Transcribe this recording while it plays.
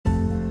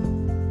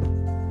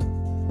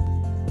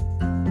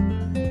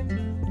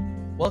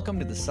Welcome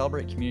to the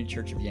Celebrate Community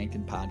Church of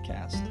Yankton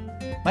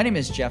podcast. My name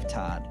is Jeff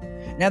Todd,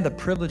 and I have the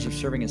privilege of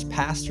serving as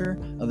pastor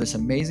of this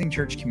amazing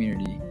church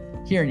community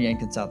here in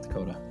Yankton, South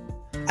Dakota.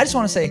 I just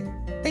want to say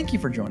thank you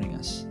for joining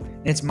us.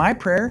 And it's my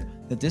prayer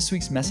that this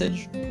week's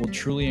message will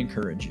truly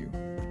encourage you.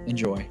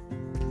 Enjoy.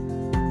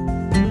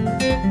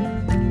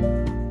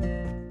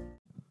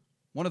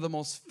 One of the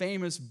most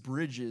famous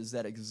bridges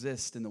that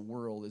exist in the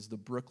world is the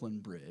Brooklyn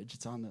Bridge.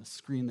 It's on the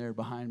screen there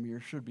behind me, or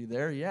should be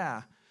there.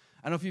 Yeah.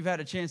 I don't know if you've had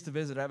a chance to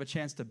visit. I have a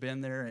chance to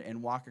been there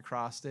and walk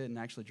across it and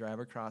actually drive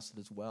across it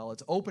as well.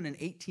 It's opened in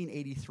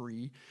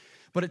 1883,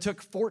 but it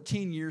took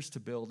 14 years to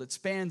build. It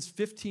spans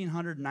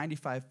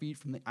 1,595 feet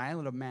from the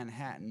island of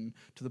Manhattan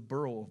to the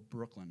borough of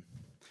Brooklyn.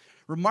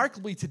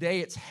 Remarkably,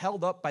 today it's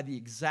held up by the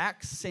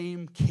exact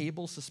same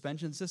cable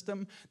suspension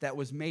system that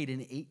was made in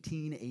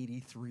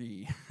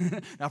 1883.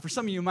 Now, for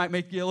some of you, it might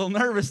make you a little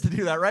nervous to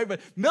do that, right? But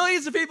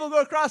millions of people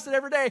go across it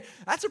every day.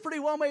 That's a pretty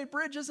well-made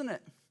bridge, isn't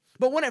it?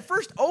 But when it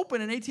first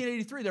opened in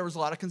 1883, there was a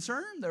lot of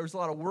concern. There was a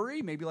lot of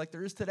worry, maybe like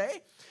there is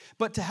today.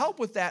 But to help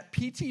with that,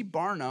 P.T.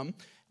 Barnum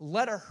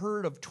led a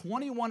herd of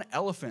 21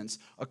 elephants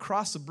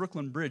across the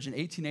Brooklyn Bridge in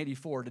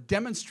 1884 to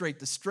demonstrate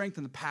the strength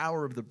and the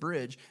power of the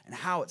bridge and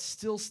how it's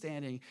still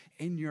standing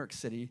in New York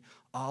City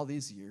all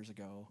these years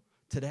ago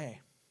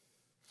today.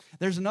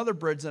 There's another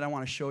bridge that I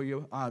want to show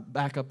you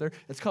back up there.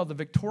 It's called the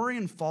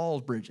Victorian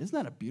Falls Bridge.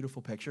 Isn't that a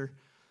beautiful picture?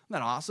 Isn't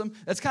that awesome?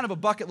 That's kind of a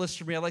bucket list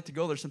for me. I'd like to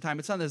go there sometime.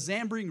 It's on the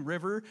Zambring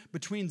River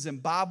between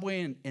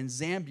Zimbabwe and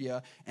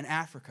Zambia and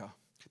Africa.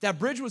 That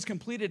bridge was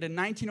completed in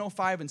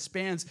 1905 and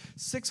spans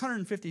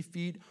 650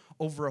 feet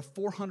over a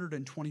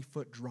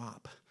 420-foot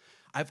drop.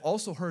 I've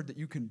also heard that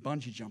you can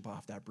bungee jump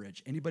off that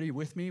bridge. Anybody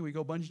with me? We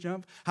go bungee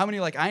jump? How many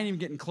I ain't even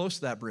getting close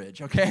to that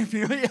bridge, okay?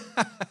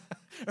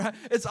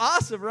 It's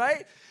awesome,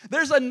 right?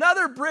 There's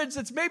another bridge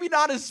that's maybe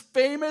not as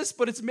famous,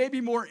 but it's maybe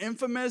more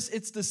infamous.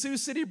 It's the Sioux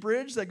City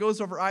Bridge that goes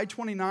over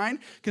I-29.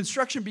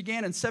 Construction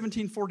began in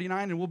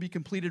 1749 and will be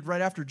completed right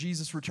after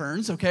Jesus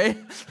returns, okay?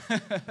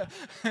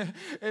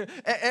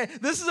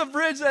 This is a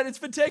bridge that it's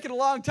been taking a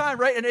long time,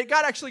 right? And it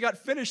actually got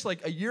finished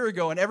like a year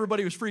ago, and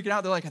everybody was freaking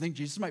out. They're like, I think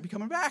Jesus might be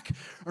coming back.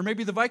 Or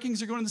maybe the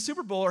Vikings are going to the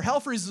Super Bowl, or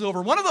hell freezes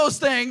over. One of those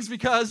things,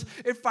 because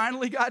it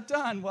finally got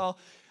done. Well,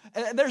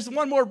 and there's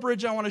one more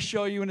bridge I want to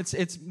show you, and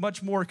it's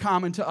much more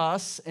common to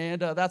us, and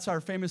that's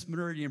our famous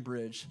Meridian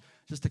Bridge,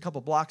 just a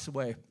couple blocks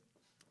away.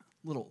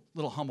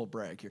 Little humble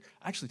brag here.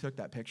 I actually took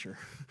that picture.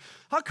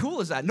 How cool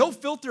is that? No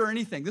filter or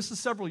anything. This is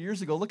several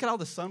years ago. Look at how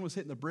the sun was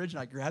hitting the bridge, and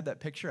I grabbed that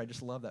picture. I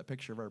just love that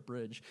picture of our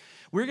bridge.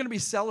 We're going to be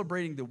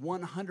celebrating the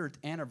 100th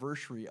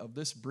anniversary of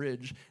this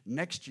bridge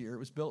next year. It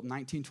was built in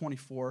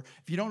 1924.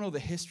 If you don't know the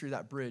history of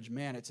that bridge,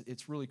 man,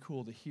 it's really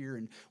cool to hear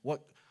and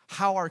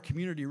how our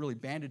community really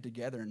banded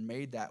together and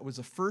made that. It was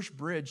the first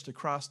bridge to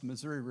cross the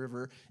Missouri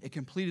River. It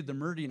completed the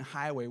Meridian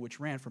Highway, which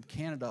ran from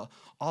Canada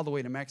all the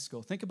way to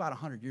Mexico. Think about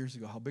 100 years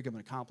ago, how big of an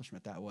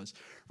accomplishment that was,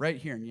 right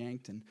here in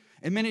Yankton.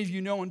 And many of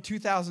you know in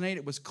 2008,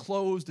 it was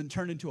closed and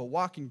turned into a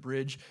walking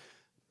bridge.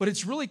 But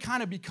it's really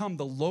kind of become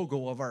the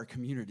logo of our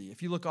community.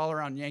 If you look all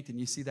around Yankton,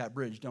 you see that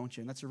bridge, don't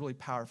you? And that's a really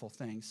powerful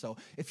thing. So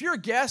if you're a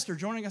guest or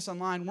joining us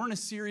online, we're in a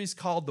series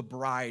called The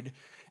Bride.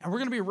 And we're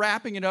going to be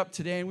wrapping it up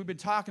today. And we've been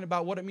talking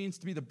about what it means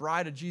to be the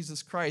bride of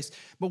Jesus Christ.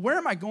 But where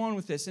am I going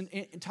with this? And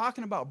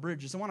talking about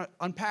bridges, I want to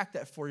unpack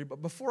that for you.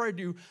 But before I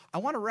do, I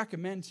want to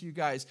recommend to you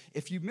guys,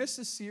 if you missed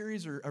this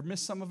series or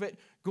missed some of it,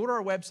 go to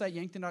our website,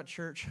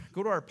 yankton.church.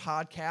 Go to our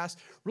podcast.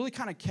 Really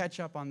kind of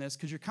catch up on this,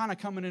 because you're kind of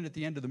coming in at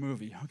the end of the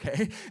movie,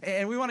 okay?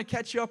 And we want to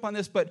catch you up on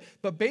this. But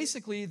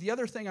basically, the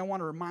other thing I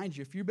want to remind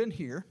you, if you've been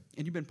here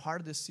and you've been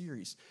part of this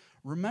series,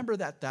 remember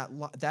that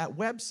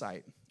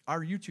website,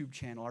 our YouTube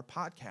channel, our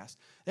podcast,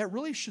 that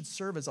really should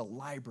serve as a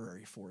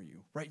library for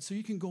you, right? So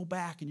you can go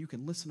back and you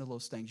can listen to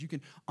those things. You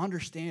can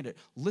understand it,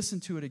 listen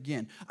to it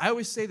again. I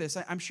always say this.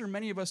 I'm sure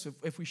many of us,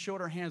 if we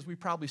showed our hands, we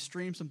probably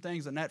stream some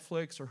things on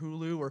Netflix or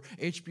Hulu or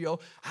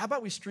HBO. How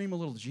about we stream a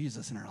little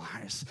Jesus in our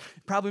lives?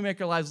 Probably make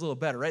our lives a little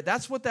better, right?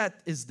 That's what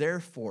that is there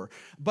for.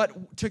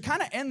 But to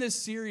kind of end this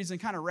series and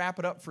kind of wrap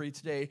it up for you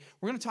today,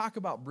 we're going to talk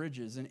about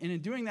bridges. And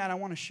in doing that, I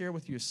want to share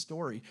with you a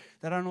story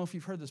that I don't know if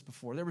you've heard this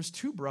before. There was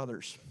two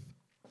brothers.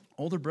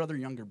 Older brother,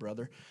 younger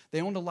brother.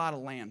 They owned a lot of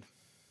land.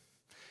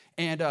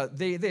 And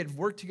they had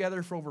worked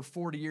together for over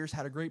 40 years,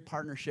 had a great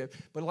partnership.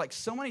 But like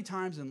so many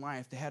times in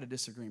life, they had a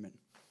disagreement.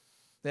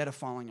 They had a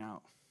falling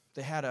out.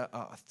 They had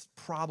a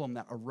problem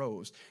that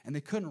arose, and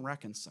they couldn't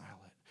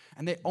reconcile it.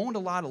 And they owned a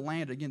lot of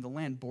land. Again, the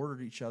land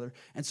bordered each other.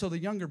 And so the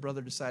younger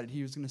brother decided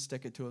he was going to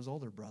stick it to his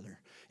older brother.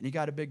 And he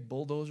got a big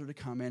bulldozer to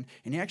come in,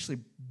 and he actually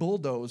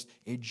bulldozed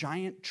a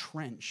giant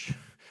trench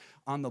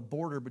on the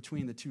border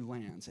between the two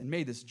lands and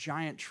made this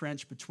giant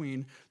trench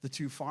between the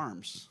two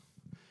farms.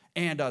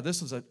 And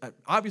this was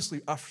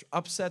obviously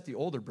upset the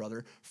older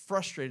brother,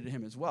 frustrated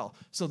him as well.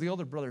 So the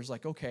older brother's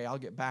like, okay, I'll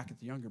get back at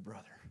the younger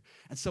brother.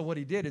 And so what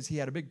he did is he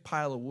had a big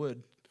pile of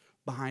wood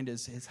behind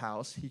his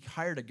house. He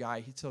hired a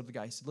guy. He told the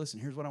guy, he said, listen,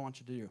 here's what I want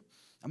you to do.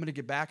 I'm going to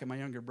get back at my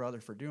younger brother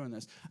for doing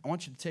this. I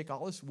want you to take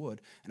all this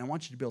wood, and I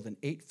want you to build an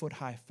 8-foot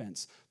high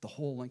fence the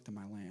whole length of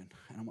my land.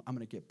 And I'm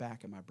going to get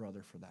back at my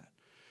brother for that.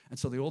 And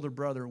so the older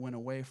brother went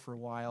away for a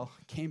while,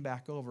 came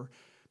back over,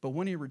 but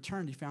when he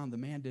returned, he found the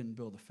man didn't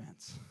build a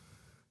fence.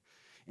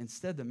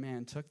 Instead, the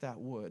man took that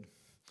wood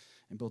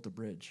and built a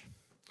bridge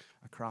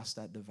across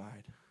that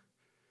divide.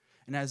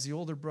 And as the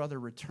older brother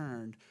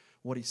returned,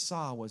 what he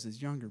saw was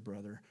his younger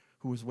brother,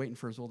 who was waiting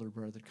for his older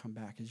brother to come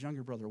back. His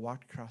younger brother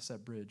walked across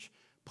that bridge,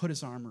 put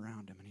his arm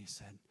around him, and he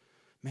said,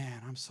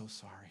 "Man, I'm so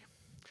sorry.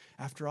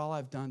 After all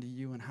I've done to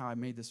you and how I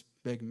made this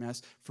big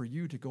mess, for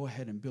you to go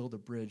ahead and build a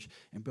bridge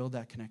and build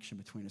that connection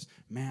between us,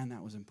 man,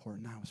 that was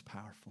important. That was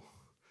powerful."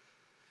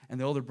 And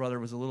the older brother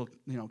was a little,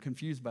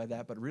 confused by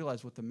that, but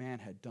realized what the man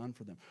had done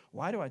for them.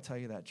 Why do I tell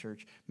you that,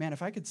 church? Man,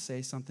 if I could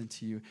say something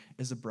to you,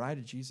 as a bride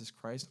of Jesus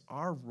Christ,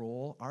 our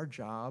role, our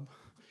job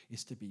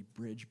is to be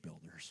bridge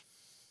builders.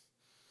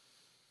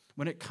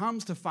 When it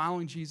comes to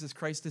following Jesus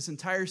Christ, this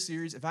entire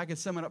series, if I could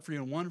sum it up for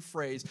you in one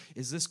phrase,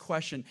 is this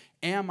question: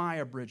 am I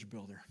a bridge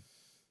builder?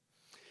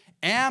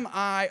 Am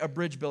I a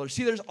bridge builder?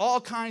 See, there's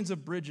all kinds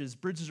of bridges.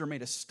 Bridges are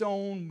made of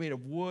stone, made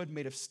of wood,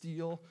 made of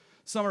steel.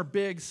 Some are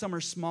big, some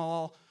are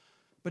small.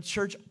 But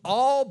church,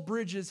 all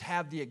bridges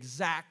have the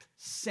exact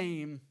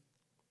same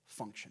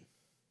function,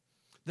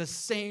 the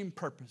same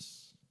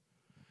purpose.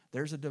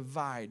 There's a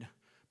divide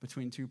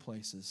between two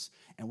places,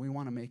 and we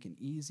want to make an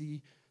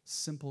easy,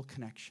 simple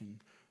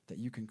connection that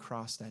you can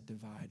cross that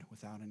divide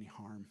without any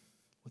harm,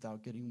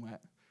 without getting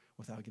wet,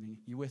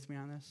 you with me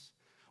on this?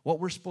 What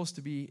we're supposed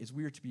to be is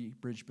we are to be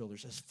bridge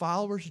builders. As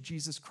followers of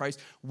Jesus Christ,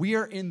 we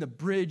are in the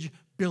bridge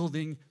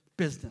building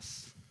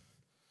business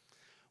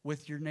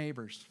with your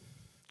neighbors,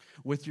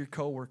 with your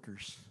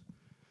coworkers,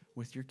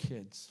 with your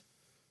kids,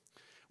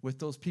 with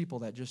those people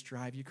that just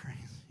drive you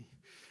crazy,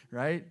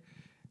 right?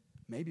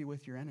 Maybe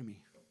with your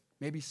enemy.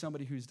 Maybe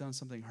somebody who's done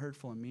something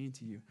hurtful and mean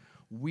to you.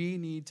 We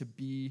need to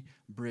be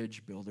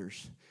bridge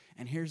builders.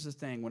 And here's the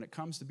thing. When it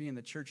comes to being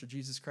the Church of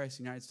Jesus Christ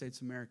in the United States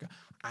of America,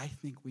 I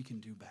think we can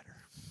do better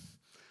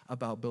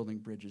about building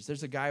bridges.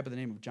 There's a guy by the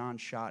name of John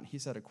Stott, and he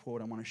said a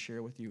quote I want to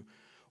share with you.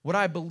 What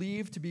I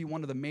believe to be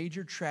one of the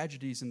major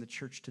tragedies in the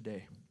church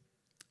today,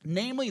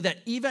 namely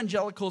that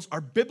evangelicals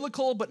are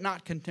biblical but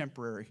not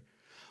contemporary,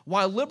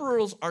 while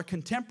liberals are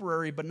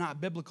contemporary but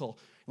not biblical.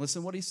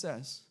 Listen to what he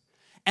says.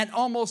 And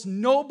almost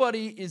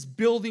nobody is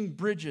building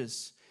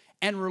bridges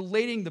and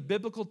relating the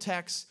biblical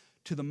text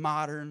to the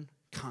modern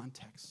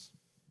context.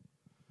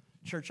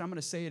 Church, I'm going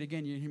to say it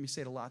again. You hear me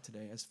say it a lot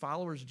today. As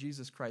followers of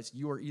Jesus Christ,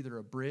 you are either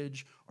a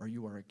bridge or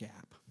you are a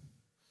gap.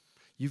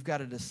 You've got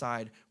to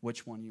decide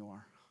which one you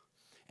are.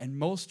 And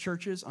most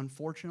churches,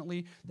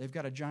 unfortunately, they've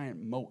got a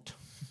giant moat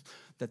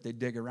that they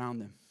dig around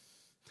them.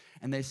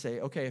 And they say,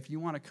 okay, if you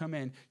want to come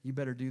in, you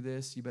better do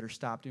this, you better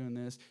stop doing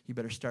this, you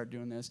better start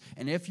doing this.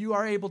 And if you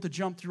are able to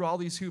jump through all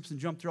these hoops and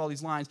jump through all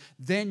these lines,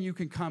 then you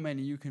can come in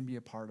and you can be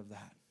a part of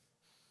that.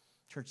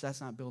 Church,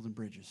 that's not building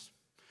bridges.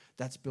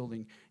 That's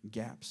building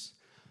gaps.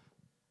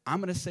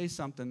 I'm going to say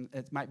something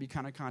that might be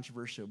kind of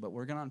controversial, but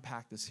we're going to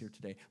unpack this here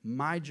today.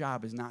 My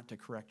job is not to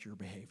correct your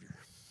behavior.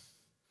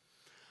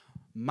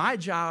 My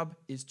job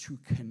is to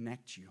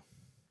connect you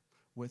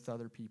with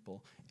other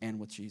people and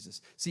with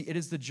Jesus. See, it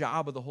is the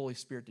job of the Holy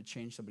Spirit to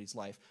change somebody's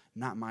life,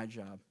 not my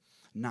job,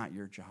 not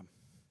your job.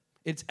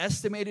 It's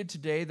estimated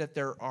today that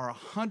there are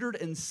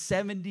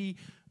 170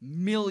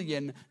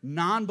 million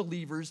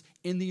non-believers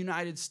in the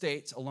United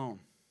States alone.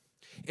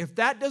 If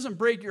that doesn't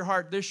break your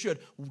heart, this should.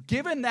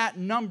 Given that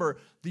number,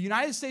 the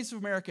United States of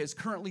America is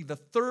currently the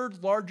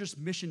third largest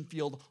mission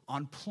field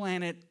on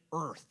planet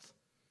Earth.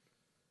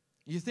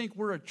 You think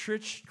we're a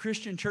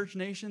Christian church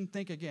nation?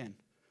 Think again.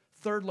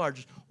 Third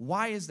largest.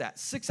 Why is that?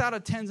 6 out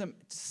of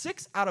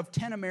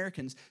 10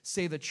 Americans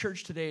say the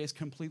church today is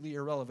completely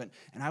irrelevant.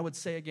 And I would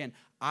say again,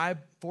 I'm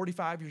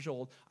 45 years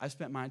old. I've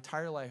spent my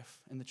entire life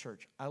in the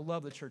church. I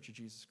love the Church of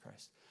Jesus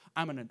Christ.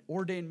 I'm an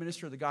ordained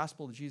minister of the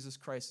gospel of Jesus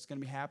Christ. It's going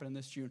to be happening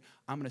this June.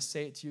 I'm going to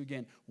say it to you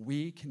again.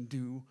 We can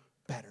do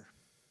better.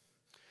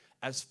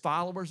 As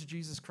followers of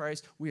Jesus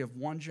Christ, we have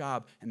one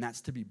job, and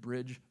that's to be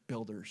bridge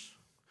builders.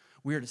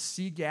 We are to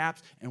see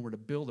gaps, and we're to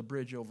build a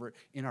bridge over it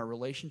in our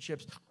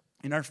relationships,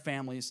 in our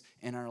families,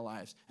 in our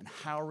lives. And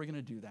how are we going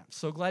to do that?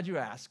 So glad you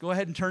asked. Go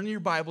ahead and turn in your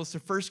Bibles to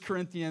 1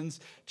 Corinthians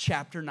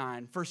chapter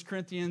 9. 1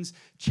 Corinthians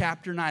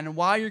chapter 9. And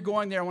while you're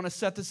going there, I want to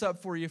set this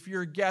up for you. If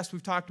you're a guest,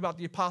 we've talked about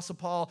the Apostle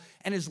Paul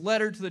and his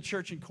letter to the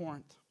church in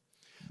Corinth.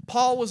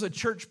 Paul was a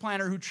church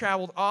planter who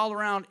traveled all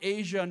around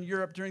Asia and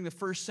Europe during the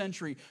first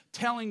century,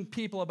 telling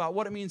people about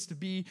what it means to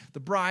be the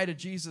bride of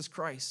Jesus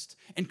Christ.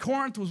 And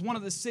Corinth was one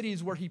of the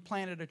cities where he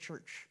planted a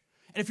church.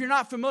 And if you're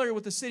not familiar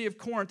with the city of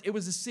Corinth, it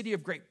was a city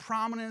of great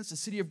prominence, a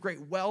city of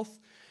great wealth,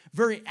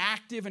 very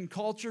active in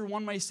culture.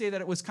 One may say that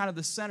it was kind of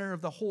the center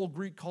of the whole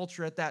Greek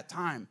culture at that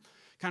time.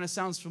 Kind of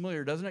sounds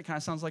familiar, doesn't it? Kind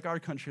of sounds like our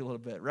country a little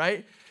bit,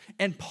 right?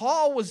 And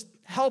Paul was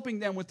helping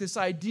them with this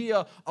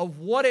idea of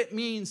what it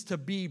means to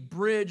be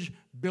bridge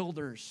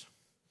builders,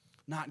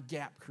 not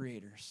gap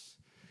creators.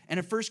 And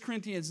in 1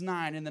 Corinthians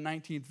 9, in the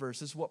 19th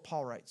verse, this is what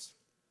Paul writes.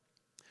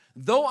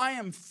 Though I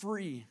am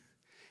free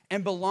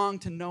and belong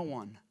to no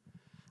one,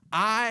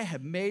 I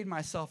have made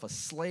myself a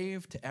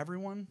slave to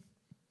everyone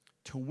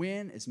to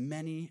win as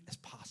many as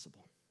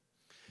possible.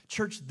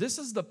 Church, this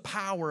is the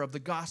power of the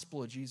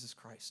gospel of Jesus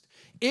Christ.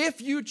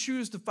 If you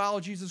choose to follow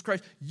Jesus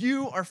Christ,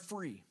 you are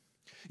free.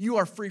 You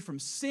are free from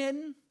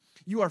sin.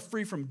 You are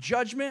free from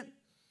judgment.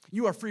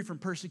 You are free from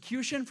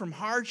persecution, from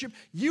hardship.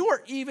 You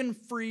are even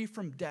free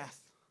from death.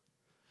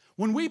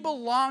 When we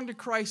belong to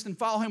Christ and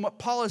follow him, what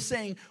Paul is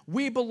saying,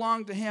 we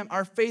belong to him.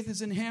 Our faith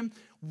is in him.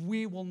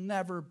 We will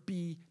never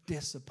be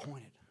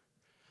disappointed.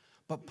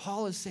 But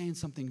Paul is saying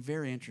something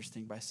very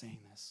interesting by saying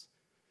this.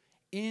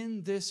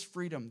 In this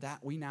freedom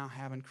that we now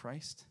have in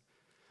Christ,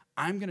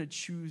 I'm going to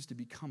choose to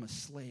become a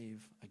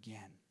slave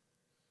again.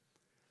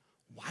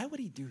 Why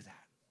would he do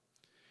that?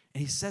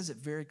 And he says it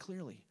very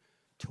clearly,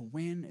 to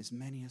win as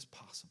many as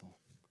possible.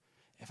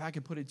 If I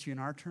could put it to you in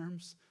our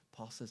terms,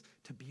 Paul says,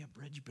 to be a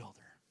bridge builder.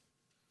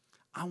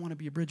 I want to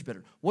be a bridge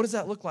builder. What does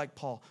that look like,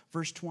 Paul?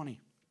 Verse 20.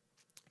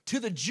 To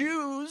the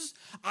Jews,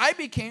 I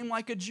became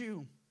like a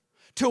Jew.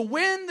 To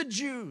win the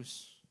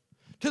Jews.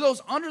 To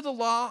those under the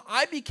law,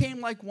 I became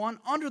like one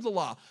under the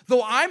law,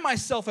 though I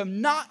myself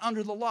am not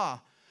under the law,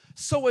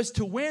 so as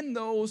to win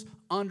those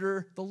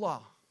under the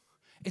law.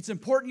 It's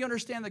important you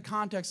understand the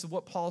context of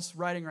what Paul's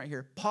writing right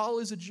here. Paul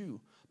is a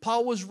Jew.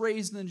 Paul was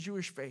raised in the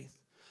Jewish faith.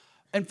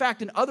 In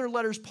fact, in other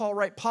letters Paul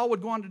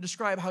would go on to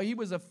describe how he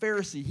was a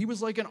Pharisee. He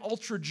was like an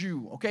ultra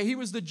Jew, okay? He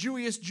was the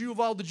Jewiest Jew of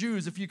all the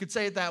Jews, if you could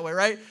say it that way,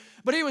 right?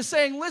 But he was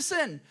saying,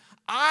 listen,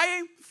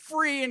 I'm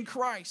free in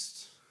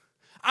Christ.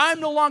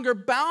 I'm no longer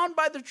bound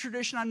by the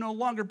tradition. I'm no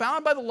longer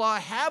bound by the law. I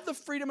have the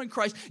freedom in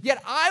Christ.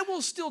 Yet I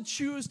will still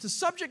choose to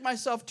subject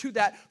myself to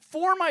that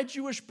for my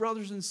Jewish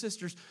brothers and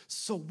sisters.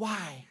 So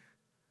why?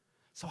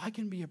 So I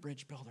can be a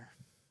bridge builder.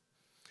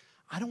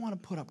 I don't want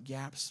to put up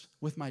gaps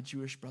with my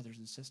Jewish brothers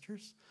and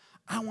sisters.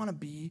 I want to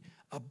be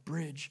a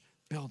bridge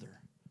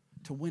builder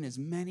to win as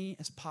many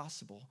as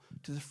possible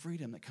to the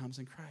freedom that comes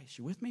in Christ.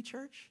 You with me,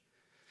 church?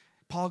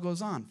 Paul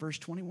goes on, verse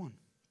 21.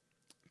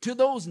 To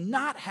those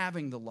not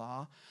having the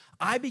law,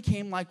 I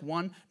became like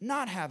one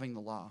not having the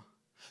law.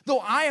 Though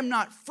I am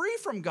not free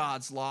from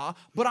God's law,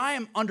 but I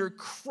am under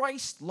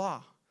Christ's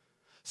law,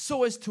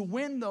 so as to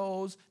win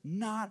those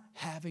not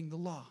having the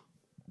law.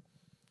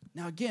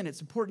 Now again,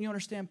 it's important you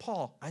understand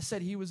Paul. I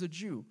said he was a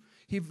Jew.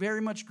 He very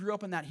much grew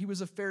up in that. He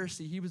was a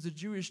Pharisee. He was a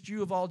Jewish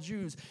Jew of all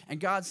Jews. And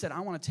God said, I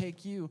want to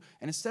take you.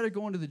 And instead of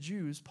going to the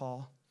Jews,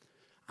 Paul,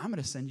 I'm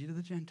going to send you to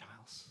the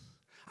Gentiles.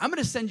 I'm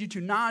going to send you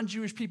to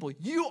non-Jewish people.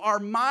 You are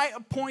my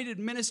appointed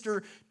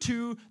minister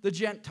to the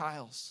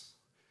Gentiles.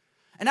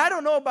 And I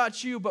don't know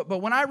about you, but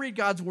when I read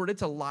God's word,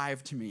 it's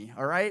alive to me,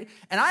 all right?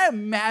 And I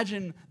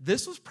imagine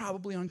this was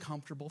probably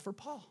uncomfortable for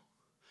Paul.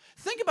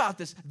 Think about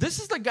this. This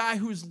is the guy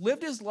who's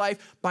lived his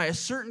life by a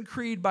certain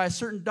creed, by a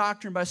certain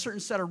doctrine, by a certain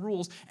set of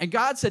rules. And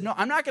God said, no,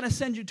 I'm not going to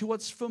send you to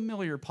what's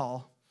familiar,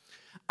 Paul.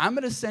 I'm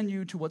going to send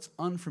you to what's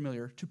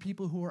unfamiliar, to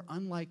people who are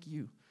unlike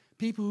you,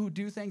 people who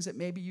do things that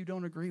maybe you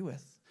don't agree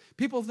with,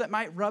 people that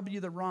might rub you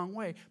the wrong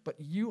way, but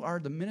you are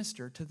the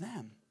minister to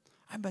them.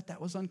 I bet that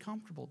was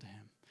uncomfortable to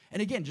him.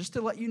 And again, just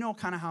to let you know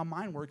kind of how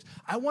mine works,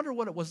 I wonder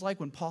what it was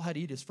like when Paul had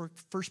to eat his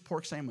first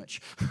pork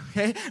sandwich,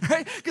 okay?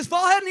 Right? Because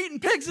Paul hadn't eaten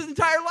pigs his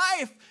entire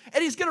life,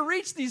 and he's going to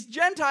reach these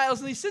Gentiles,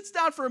 and he sits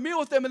down for a meal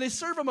with them, and they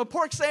serve him a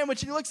pork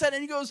sandwich, and he looks at it,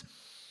 and he goes,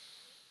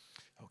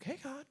 okay,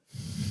 God,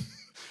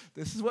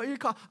 this is what you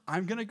call,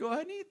 I'm going to go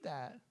ahead and eat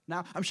that.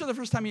 Now, I'm sure the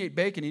first time he ate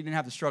bacon, he didn't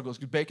have the struggles,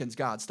 because bacon's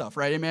God stuff,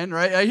 right? Amen,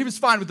 right? He was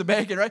fine with the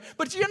bacon, right?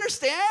 But do you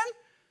understand?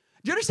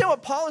 Do you understand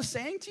what Paul is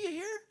saying to you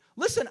here?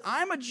 Listen,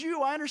 I'm a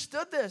Jew. I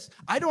understood this.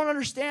 I don't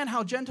understand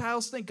how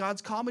Gentiles think.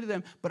 God's called me to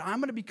them, but I'm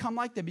going to become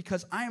like them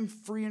because I am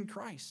free in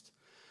Christ.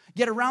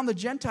 Yet around the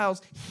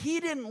Gentiles, he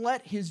didn't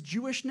let his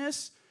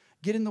Jewishness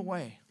get in the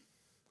way.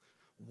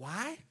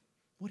 Why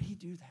would he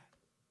do that?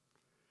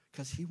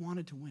 Because he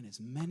wanted to win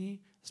as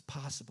many as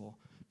possible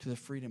to the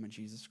freedom of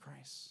Jesus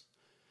Christ.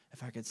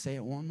 If I could say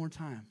it one more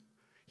time,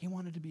 he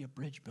wanted to be a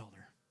bridge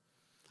builder.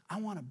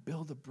 I want to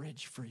build a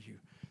bridge for you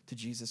to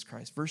Jesus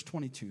Christ. Verse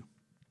 22.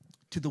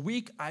 To the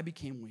weak, I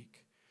became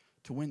weak,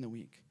 to win the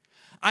weak.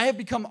 I have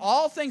become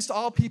all things to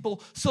all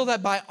people, so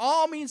that by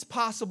all means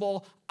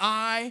possible,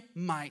 I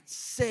might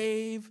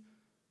save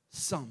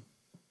some.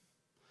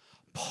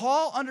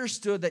 Paul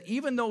understood that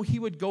even though he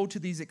would go to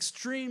these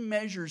extreme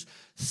measures,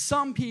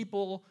 some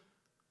people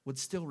would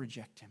still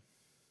reject him.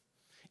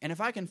 And if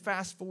I can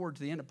fast forward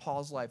to the end of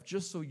Paul's life,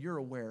 just so you're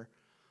aware,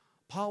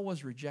 Paul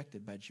was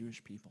rejected by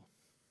Jewish people.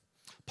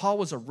 Paul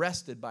was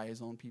arrested by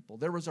his own people.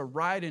 There was a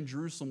riot in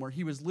Jerusalem where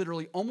he was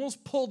literally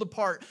almost pulled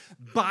apart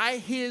by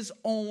his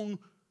own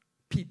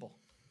people.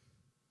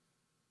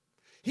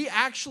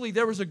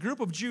 There was a group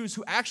of Jews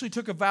who actually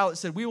took a vow that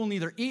said, we will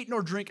neither eat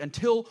nor drink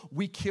until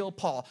we kill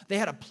Paul. They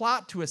had a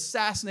plot to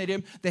assassinate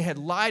him. They had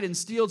lied and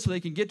stealed so they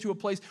could get to a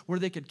place where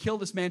they could kill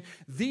this man.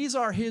 These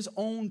are his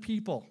own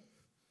people,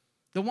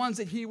 the ones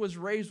that he was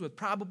raised with,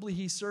 probably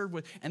he served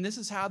with, and this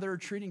is how they were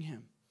treating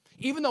him.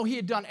 Even though he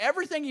had done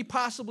everything he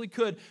possibly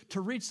could to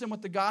reach them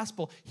with the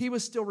gospel, he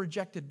was still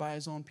rejected by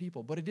his own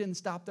people. But it didn't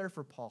stop there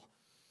for Paul.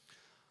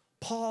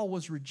 Paul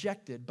was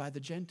rejected by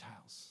the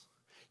Gentiles.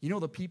 You know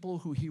the people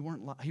who he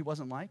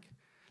wasn't like?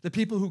 The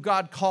people who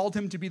God called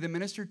him to be the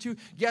minister to,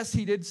 yes,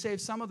 he did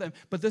save some of them,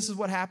 but this is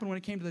what happened when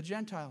it came to the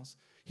Gentiles.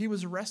 He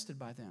was arrested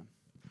by them.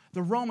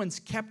 The Romans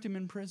kept him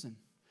in prison.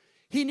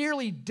 He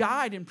nearly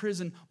died in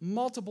prison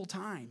multiple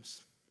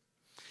times.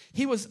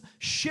 He was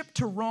shipped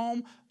to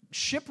Rome,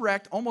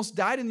 shipwrecked, almost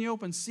died in the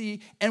open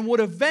sea, and would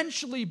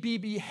eventually be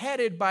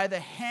beheaded by the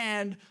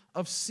hand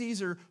of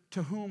Caesar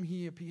to whom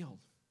he appealed.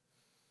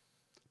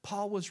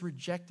 Paul was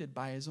rejected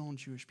by his own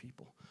Jewish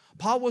people.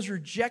 Paul was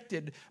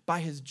rejected by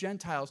his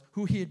Gentiles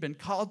who he had been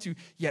called to,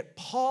 yet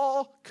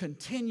Paul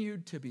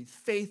continued to be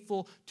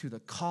faithful to the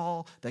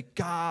call that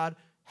God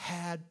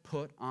had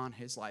put on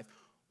his life.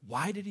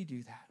 Why did he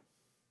do that?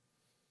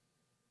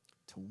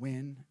 To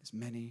win as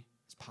many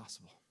as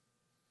possible.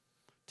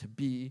 To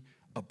be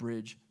a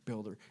bridge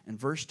builder. In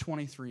verse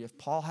 23, if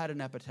Paul had an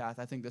epitaph,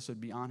 I think this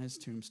would be on his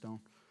tombstone.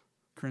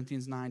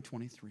 Corinthians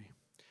 9:23.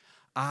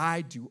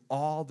 I do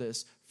all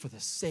this for the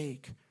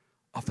sake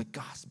of the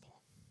gospel,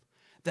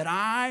 that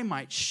I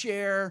might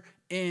share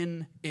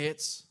in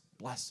its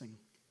blessing.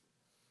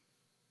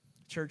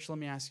 Church, let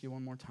me ask you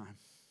one more time,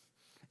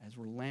 as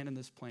we're landing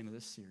this plane of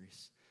this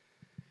series.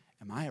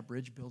 Am I a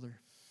bridge builder?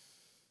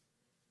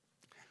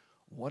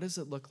 What does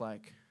it look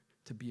like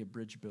to be a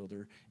bridge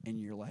builder in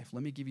your life?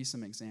 Let me give you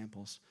some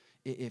examples.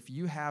 If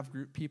you have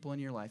group people in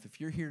your life, if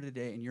you're here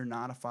today and you're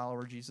not a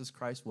follower of Jesus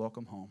Christ,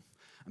 welcome home.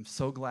 I'm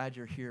so glad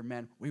you're here.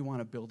 Man, we want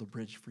to build a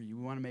bridge for you.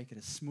 We want to make it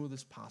as smooth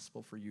as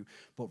possible for you.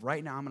 But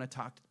right now, I'm going to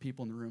talk to the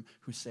people in the room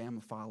who say, I'm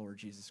a follower of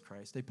Jesus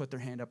Christ. They put their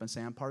hand up and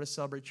say, I'm part of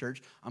Celebrate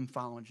Church. I'm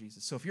following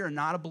Jesus. So if you're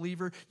not a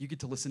believer, you get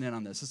to listen in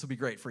on this. This will be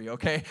great for you,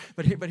 okay?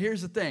 But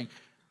here's the thing.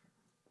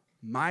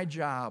 My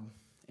job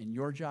and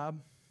your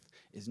job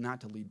is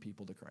not to lead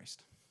people to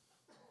Christ.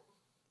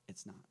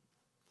 It's not.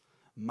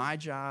 My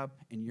job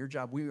and your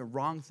job, we are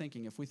wrong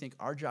thinking if we think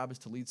our job is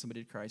to lead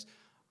somebody to Christ.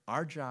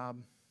 Our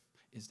job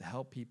is to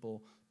help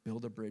people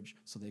build a bridge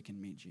so they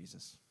can meet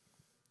Jesus.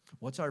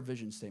 What's our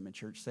vision statement,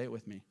 church? Say it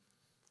with me.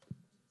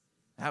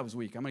 That was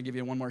weak. I'm going to give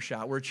you one more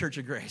shot. We're a church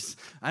of grace.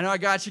 I know I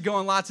got you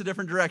going lots of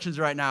different directions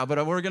right now,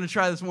 but we're going to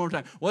try this one more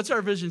time. What's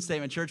our vision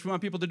statement, church? We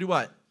want people to do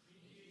what?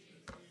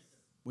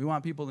 We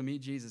want people to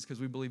meet Jesus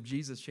because we believe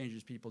Jesus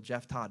changes people.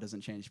 Jeff Todd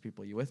doesn't change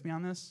people. You with me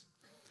on this?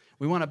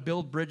 We want to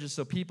build bridges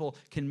so people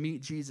can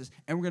meet Jesus,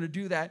 and we're going to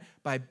do that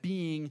by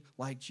being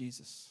like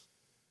Jesus.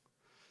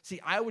 See,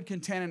 I would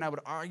contend, and I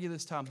would argue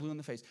this till I'm blue in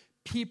the face,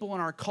 people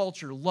in our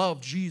culture love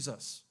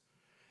Jesus.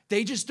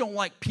 They just don't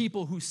like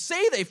people who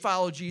say they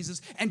follow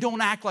Jesus and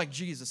don't act like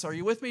Jesus. Are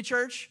you with me,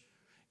 church?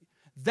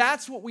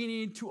 That's what we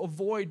need to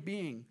avoid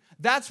being.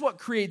 That's what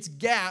creates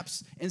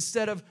gaps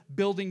instead of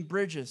building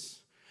bridges.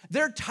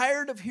 They're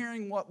tired of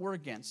hearing what we're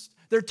against.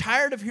 They're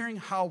tired of hearing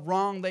how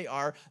wrong they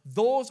are.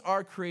 Those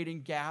are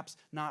creating gaps,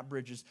 not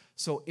bridges.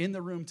 So in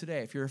the room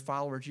today, if you're a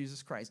follower of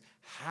Jesus Christ,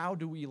 how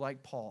do we,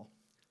 like Paul,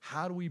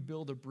 how do we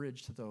build a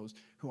bridge to those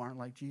who aren't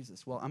like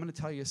Jesus? Well, I'm going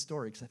to tell you a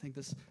story because I think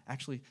this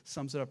actually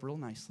sums it up real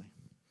nicely.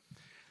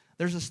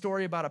 There's a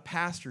story about a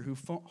pastor who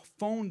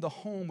phoned the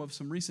home of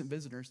some recent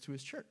visitors to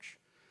his church.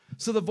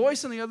 So the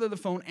voice on the other end of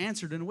the phone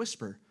answered in a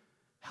whisper,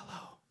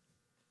 "Hello."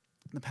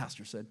 And the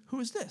pastor said, "Who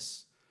is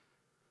this?"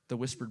 The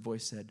whispered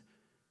voice said,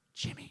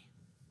 "Jimmy."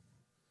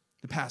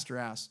 The pastor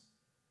asked,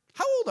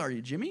 "How old are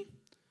you, Jimmy?"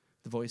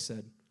 The voice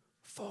said,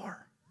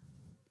 4.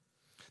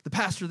 The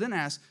pastor then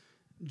asked,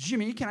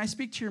 "Jimmy, can I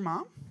speak to your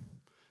mom?"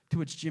 To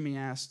which Jimmy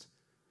asked,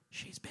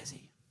 "She's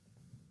busy."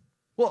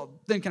 "Well,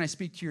 then can I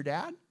speak to your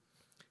dad?"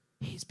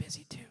 "He's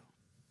busy too."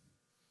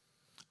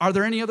 "Are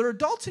there any other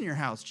adults in your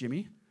house,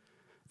 Jimmy?"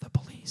 "The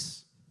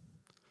police."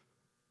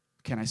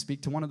 "Can I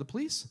speak to one of the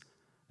police?"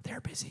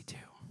 "They're busy too."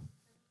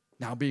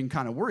 Now, being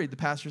kind of worried, the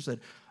pastor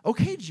said,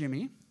 "Okay,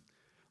 Jimmy,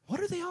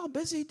 what are they all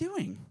busy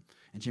doing?"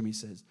 And Jimmy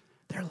says,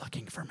 "They're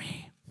looking for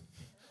me."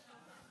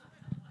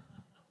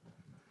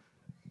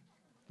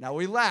 Now,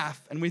 we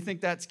laugh, and we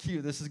think that's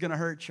cute. This is going to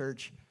hurt,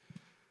 church.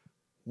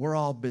 We're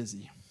all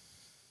busy.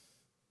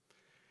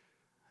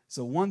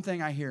 So one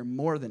thing I hear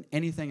more than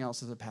anything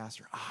else as a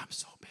pastor, "I'm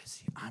so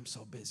busy. I'm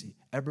so busy."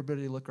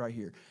 Everybody look right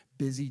here.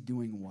 Busy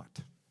doing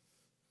what?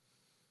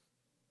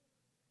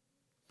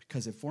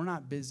 Because if we're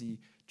not busy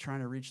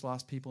trying to reach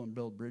lost people and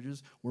build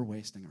bridges, we're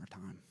wasting our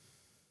time.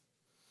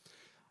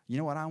 You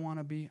know what I want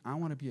to be? I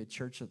want to be a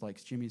church that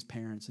likes Jimmy's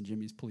parents and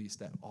Jimmy's police,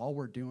 that all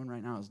we're doing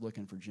right now is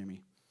looking for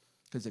Jimmy.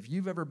 Because if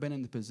you've ever been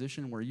in the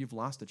position where you've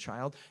lost a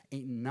child,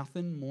 ain't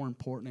nothing more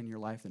important in your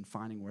life than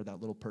finding where that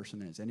little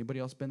person is. Anybody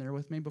else been there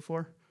with me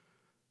before?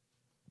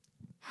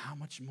 How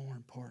much more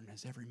important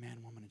is every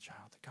man, woman, and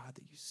child to God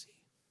that you see?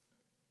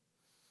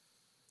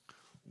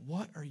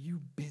 What are you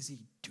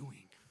busy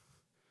doing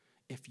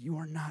if you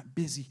are not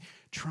busy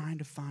trying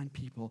to find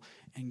people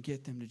and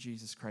get them to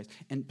Jesus Christ?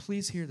 And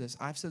please hear this.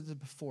 I've said this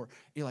before.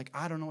 You're like,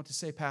 "I don't know what to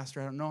say,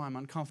 Pastor. I don't know. I'm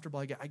uncomfortable.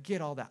 I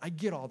get all that. I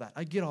get all that.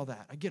 I get all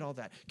that. I get all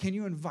that." Can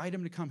you invite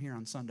him to come here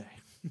on Sunday?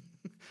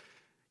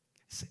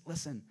 Say,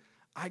 "Listen,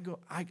 I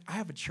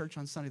have a church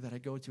on Sunday that I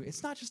go to.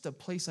 It's not just a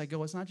place I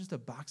go. It's not just a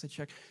box I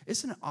check.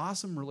 It's an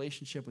awesome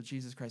relationship with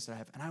Jesus Christ that I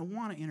have, and I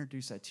want to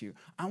introduce that to you.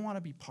 I want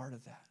to be part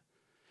of that."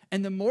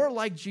 And the more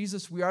like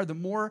Jesus we are, the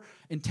more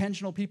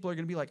intentional people are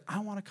going to be like, I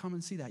want to come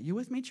and see that. You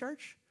with me,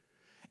 church?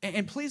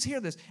 And please hear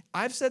this.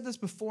 I've said this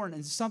before, and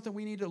it's something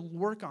we need to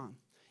work on.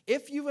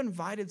 If you've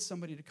invited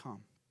somebody to come,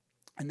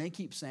 and they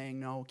keep saying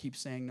no, keep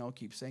saying no,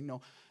 keep saying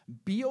no,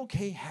 be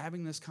okay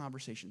having this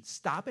conversation.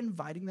 Stop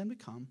inviting them to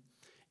come,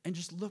 and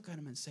just look at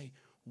them and say,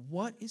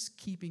 what is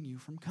keeping you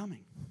from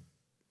coming?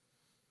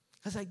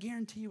 Because I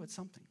guarantee you it's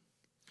something.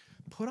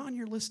 Put on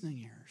your listening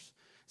ears.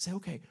 Say,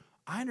 okay,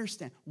 I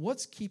understand.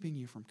 What's keeping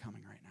you from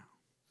coming right now?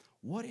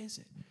 What is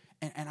it?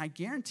 And I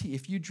guarantee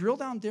if you drill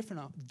down deep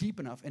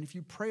enough, and if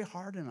you pray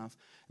hard enough,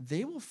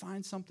 they will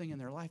find something in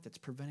their life that's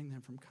preventing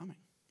them from coming.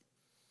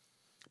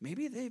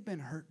 Maybe they've been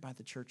hurt by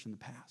the church in the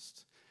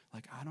past.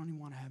 Like, I don't even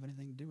want to have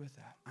anything to do with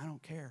that. I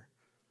don't care.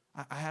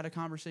 I had a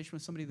conversation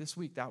with somebody this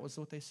week. That was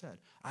what they said.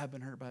 I've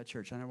been hurt by the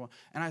church. And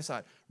I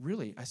thought,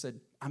 really? I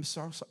said, I'm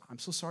so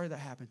sorry that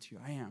happened to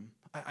you. I am.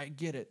 I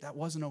get it. That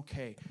wasn't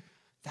okay.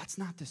 That's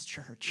not this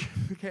church,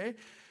 okay?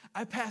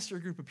 I pastor a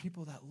group of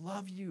people that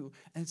love you,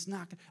 and it's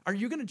not. Are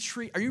you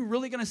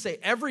really going to say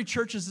every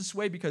church is this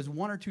way because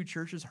one or two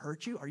churches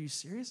hurt you? Are you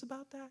serious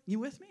about that? You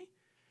with me?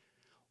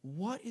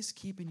 What is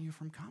keeping you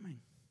from coming?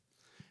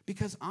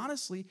 Because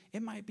honestly,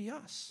 it might be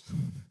us.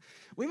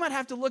 We might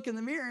have to look in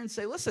the mirror and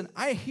say, listen,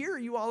 I hear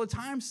you all the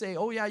time say,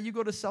 oh yeah, you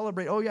go to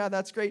Celebrate. Oh yeah,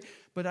 that's great.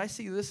 But I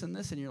see this and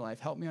this in your life.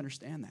 Help me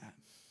understand that.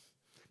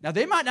 Now,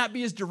 they might not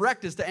be as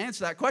direct as to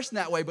answer that question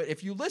that way, but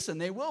if you listen,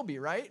 they will be,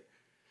 right?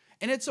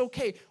 And it's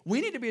okay. We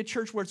need to be a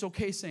church where it's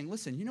okay saying,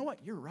 listen, you know what?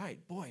 You're right.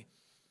 Boy,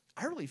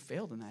 I really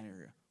failed in that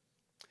area.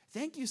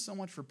 Thank you so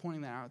much for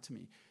pointing that out to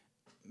me.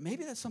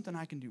 Maybe that's something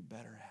I can do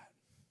better at.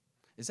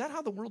 Is that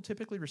how the world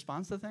typically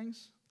responds to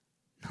things?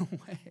 No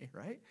way,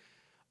 right?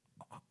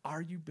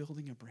 Are you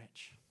building a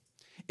bridge?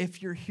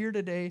 If you're here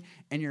today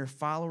and you're a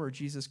follower of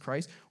Jesus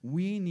Christ,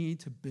 we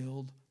need to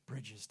build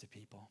bridges to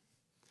people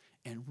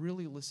and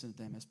really listen to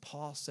them. As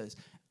Paul says,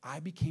 I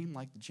became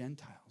like the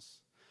Gentiles.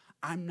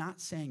 I'm not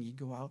saying you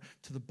go out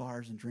to the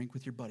bars and drink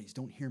with your buddies.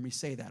 Don't hear me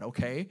say that,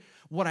 okay?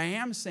 What I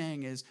am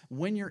saying is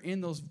when you're in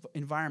those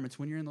environments,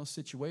 when you're in those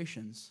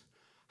situations,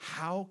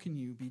 how can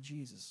you be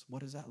Jesus?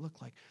 What does that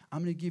look like?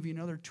 I'm going to give you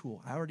another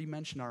tool. I already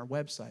mentioned our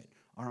website,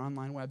 our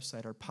online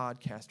website, our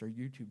podcast, our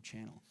YouTube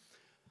channel.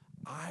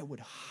 I would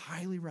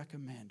highly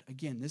recommend,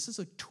 again, this is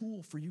a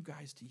tool for you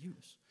guys to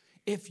use.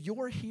 If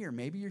you're here,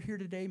 maybe you're here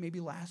today, maybe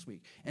last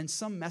week, and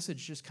some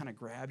message just kind of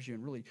grabs you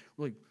and really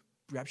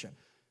grabs you,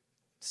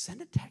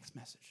 send a text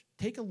message.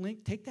 Take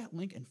that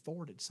link and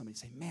forward it to somebody.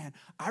 Say, man,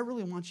 I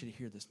really want you to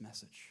hear this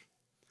message.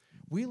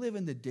 We live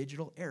in the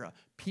digital era.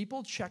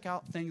 People check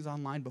out things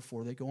online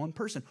before they go in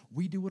person.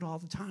 We do it all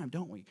the time,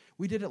 don't we?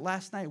 We did it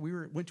last night. We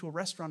went to a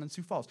restaurant in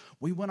Sioux Falls.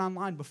 We went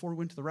online before we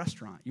went to the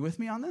restaurant. You with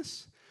me on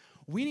this?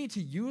 We need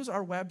to use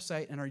our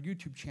website and our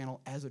YouTube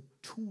channel as a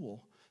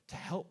tool to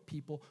help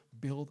people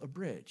build a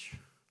bridge.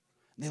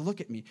 And they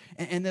look at me,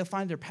 and they'll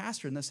find their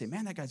pastor, and they'll say,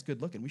 man, that guy's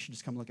good looking. We should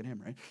just come look at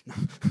him, right? No,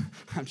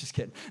 I'm just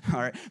kidding. All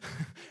right.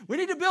 We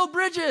need to build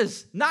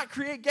bridges, not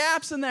create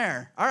gaps in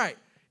there. All right.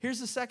 Here's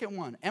the second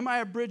one. Am I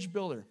a bridge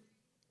builder?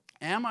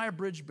 Am I a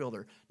bridge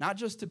builder? Not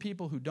just to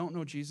people who don't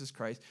know Jesus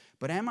Christ,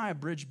 but am I a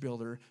bridge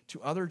builder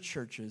to other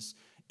churches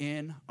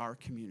in our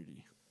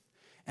community?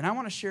 And I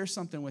want to share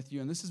something with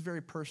you, and this is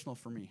very personal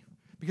for me.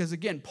 Because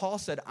again, Paul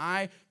said,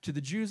 to the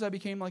Jews I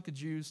became like the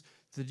Jews,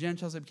 to the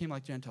Gentiles I became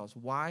like Gentiles.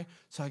 Why?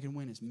 So I can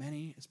win as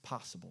many as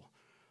possible.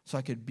 So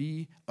I could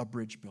be a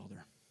bridge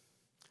builder.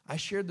 I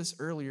shared this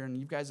earlier, and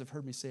you guys have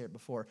heard me say it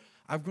before.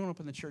 I've grown up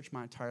in the church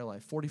my entire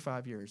life,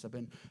 45 years. I've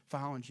been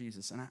following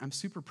Jesus, and I'm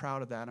super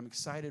proud of that. I'm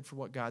excited for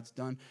what God's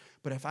done.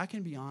 But if I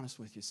can be honest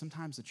with you,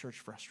 sometimes the church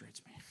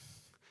frustrates me.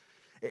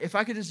 If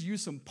I could just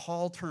use some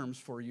Paul terms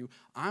for you,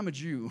 I'm a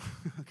Jew,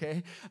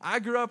 okay? I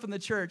grew up in the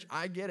church.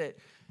 I get it.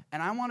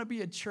 And I want to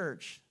be a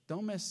church.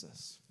 Don't miss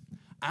this.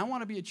 I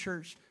want to be a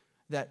church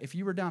that if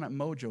you were down at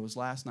Mojo's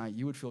last night,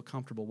 you would feel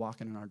comfortable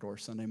walking in our door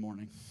Sunday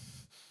morning.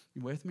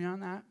 You with me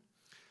on that?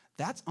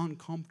 That's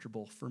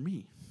uncomfortable for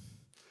me.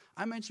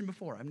 I mentioned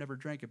before, I've never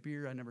drank a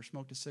beer. I never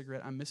smoked a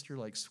cigarette. I'm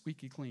Mr.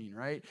 Squeaky clean,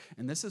 right?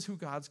 And this is who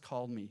God's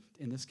called me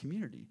in this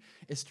community,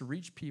 is to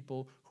reach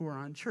people who are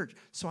on church.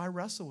 So I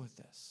wrestle with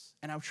this,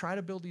 and I'll try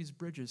to build these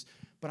bridges.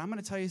 But I'm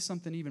going to tell you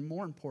something even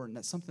more important.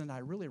 That's something that I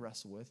really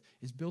wrestle with,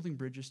 is building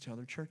bridges to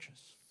other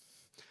churches.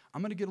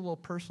 I'm going to get a little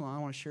personal. I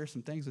want to share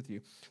some things with you.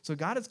 So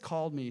God has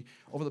called me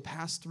over the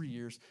past 3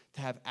 years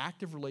to have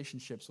active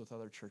relationships with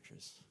other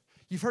churches.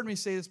 You've heard me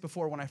say this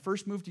before. When I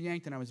first moved to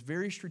Yankton, I was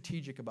very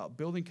strategic about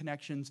building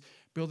connections,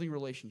 building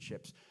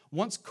relationships.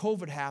 Once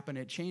COVID happened,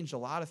 it changed a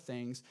lot of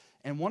things.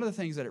 And one of the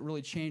things that it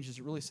really changed is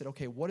it really said,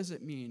 okay, what does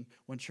it mean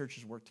when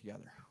churches work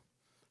together?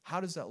 How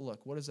does that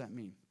look? What does that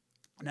mean?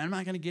 And I'm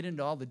not going to get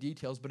into all the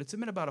details, but it's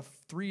been about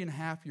a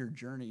 3.5-year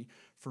journey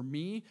for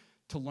me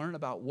to learn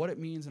about what it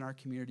means in our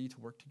community to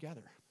work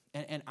together.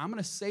 And I'm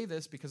going to say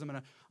this because I'm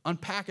going to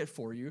unpack it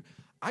for you.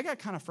 I got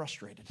kind of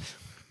frustrated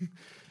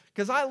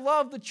because I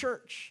love the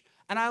church.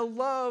 And I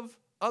love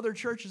other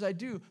churches, I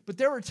do. But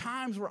there were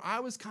times where I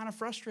was kind of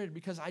frustrated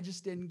because I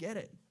just didn't get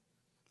it.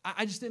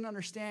 I just didn't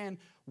understand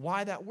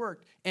why that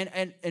worked.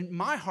 And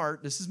my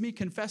heart, this is me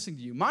confessing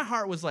to you, my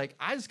heart was like,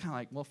 I just kind of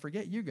like, well,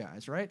 forget you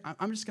guys, right?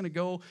 I'm just going to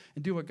go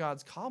and do what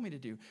God's called me to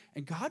do.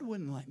 And God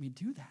wouldn't let me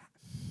do that.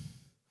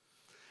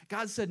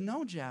 God said,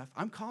 no, Jeff,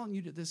 I'm calling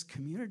you to this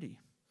community.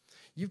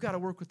 You've got to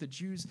work with the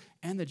Jews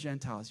and the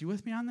Gentiles. You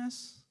with me on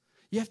this?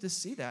 You have to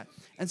see that.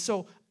 And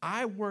so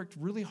I worked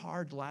really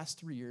hard the last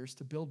 3 years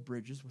to build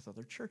bridges with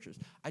other churches.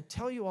 I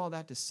tell you all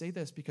that to say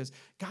this because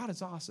God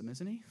is awesome,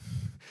 isn't he?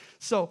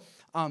 So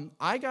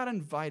I got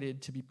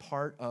invited to be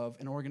part of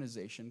an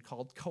organization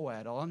called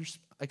COAD. I'll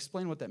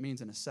explain what that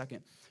means in a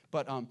second.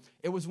 But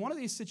it was one of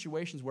these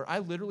situations where I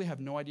literally have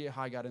no idea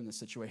how I got in this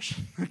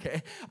situation,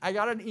 okay? I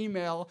got an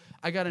email.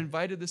 I got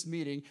invited to this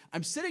meeting.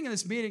 I'm sitting in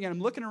this meeting, and I'm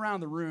looking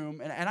around the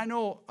room, and I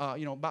know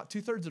about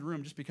 2/3 of the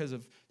room just because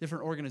of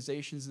different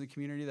organizations in the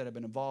community that I've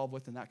been involved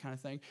with and that kind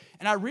of thing.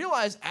 And I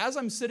realized as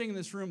I'm sitting in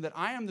this room that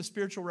I am the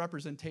spiritual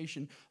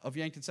representation of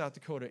Yankton, South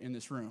Dakota in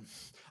this room.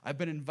 I've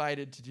been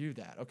invited to do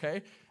that, okay?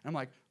 And I'm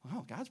like,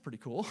 oh, God's pretty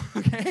cool,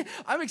 okay?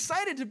 I'm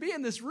excited to be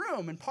in this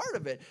room and part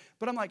of it.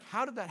 But I'm like,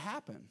 how did that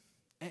happen?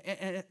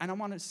 And I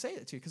want to say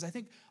it to you because I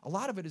think a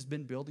lot of it has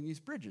been building these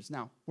bridges.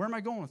 Now, where am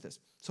I going with this?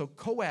 So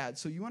COAD,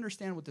 so you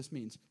understand what this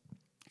means.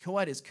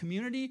 COAD is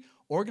Community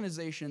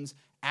Organizations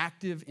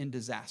Active in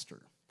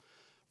Disaster.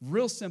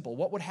 Real simple.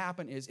 What would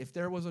happen is if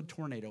there was a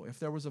tornado, if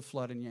there was a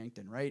flood in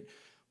Yankton, right?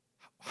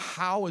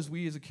 How, as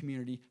we as a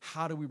community,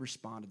 how do we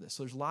respond to this?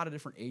 So there's a lot of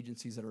different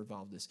agencies that are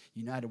involved in this.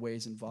 United Way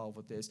is involved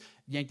with this.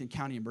 Yankton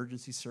County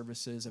Emergency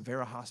Services,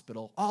 Avera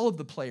Hospital, all of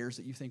the players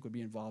that you think would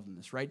be involved in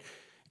this, right?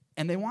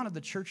 And they wanted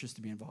the churches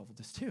to be involved with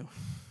this too,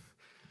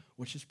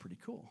 which is pretty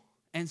cool.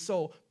 And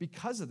so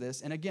because of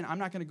this, and again, I'm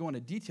not going to go into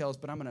details,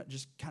 but I'm going to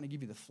just kind of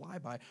give you the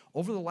flyby.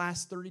 Over the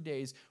last 30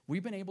 days,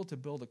 we've been able to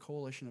build a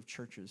coalition of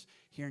churches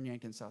here in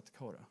Yankton, South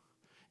Dakota.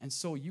 And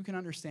so you can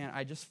understand,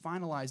 I just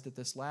finalized it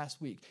this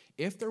last week.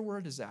 If there were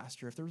a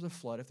disaster, if there was a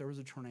flood, if there was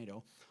a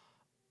tornado,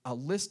 a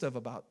list of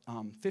about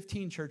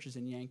 15 churches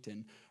in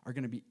Yankton are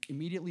going to be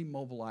immediately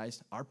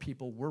mobilized. Our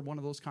people, we're one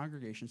of those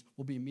congregations,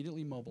 will be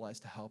immediately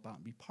mobilized to help out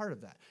and be part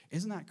of that.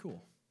 Isn't that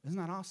cool? Isn't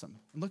that awesome?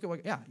 And look at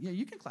what, yeah,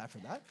 you can clap for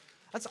that.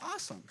 That's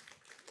awesome.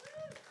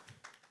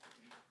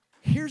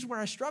 Here's where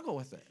I struggle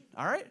with it,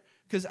 all right?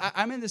 Because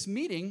I'm in this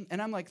meeting,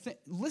 and I'm like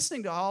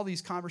listening to all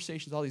these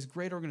conversations, all these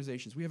great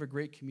organizations. We have a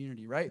great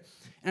community, right?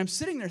 And I'm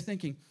sitting there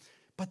thinking,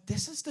 but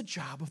this is the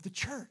job of the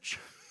church.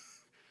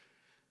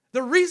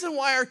 The reason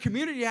why our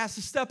community has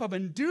to step up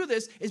and do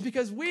this is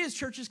because we as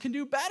churches can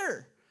do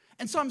better.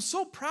 And so I'm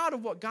so proud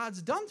of what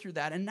God's done through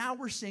that, and now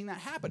we're seeing that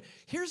happen.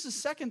 Here's the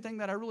second thing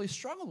that I really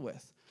struggled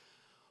with.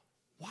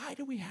 Why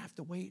do we have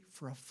to wait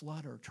for a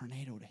flood or a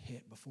tornado to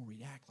hit before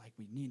we act like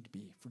we need to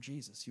be for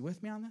Jesus? You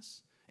with me on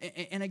this?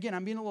 And again,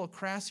 I'm being a little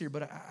crass here,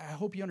 but I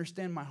hope you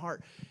understand my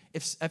heart.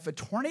 If a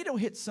tornado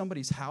hits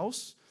somebody's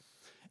house,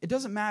 it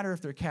doesn't matter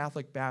if they're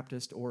Catholic,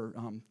 Baptist, or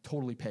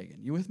totally pagan.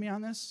 You with me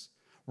on this?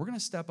 We're going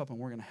to step up and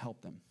we're going to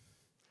help them.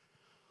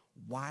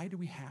 Why do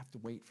we have to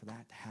wait for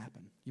that to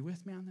happen? You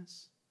with me on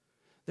this?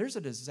 There's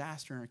a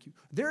disaster in our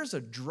community. There's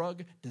a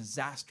drug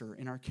disaster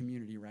in our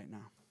community right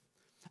now.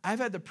 I've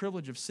had the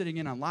privilege of sitting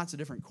in on lots of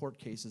different court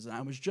cases, and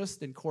I was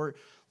just in court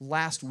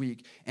last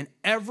week, and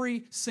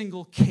every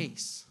single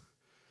case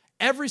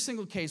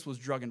was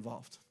drug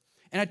involved.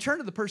 And I turned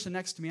to the person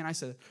next to me and I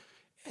said,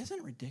 isn't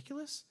it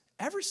ridiculous?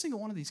 Every single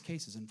one of these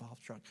cases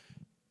involves drug.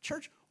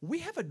 Church, we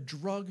have a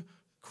drug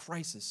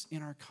crisis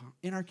in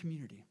our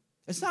community.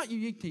 It's not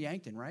unique to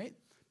Yankton, right?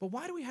 But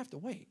why do we have to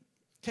wait?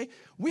 Okay?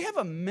 We have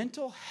a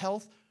mental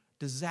health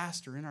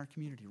disaster in our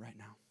community right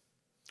now.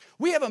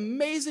 We have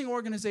amazing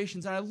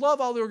organizations, and I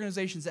love all the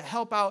organizations that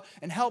help out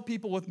and help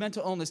people with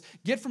mental illness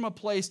get from a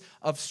place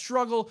of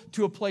struggle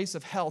to a place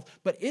of health.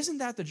 But isn't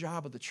that the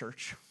job of the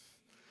church?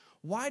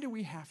 Why do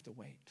we have to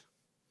wait?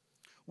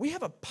 We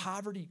have a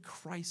poverty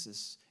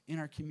crisis in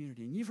our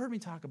community, and you've heard me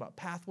talk about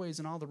pathways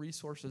and all the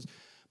resources.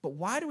 But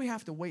why do we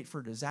have to wait for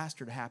a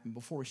disaster to happen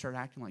before we start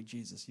acting like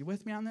Jesus? You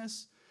with me on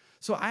this?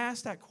 So I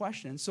asked that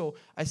question. So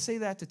I say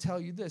that to tell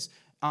you this.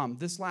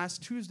 This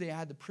last Tuesday, I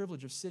had the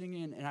privilege of sitting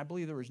in, and I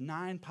believe there was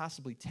 9,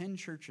 possibly 10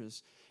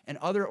 churches and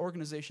other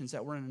organizations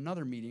that were in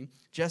another meeting.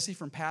 Jesse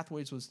from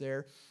Pathways was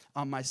there,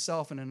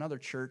 myself and another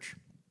church.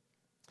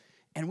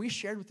 And we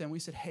shared with them, we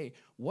said, hey,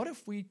 what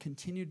if we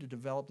continue to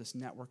develop this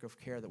network of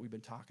care that we've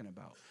been talking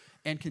about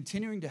and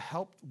continuing to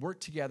help work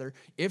together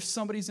if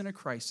somebody's in a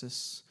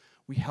crisis.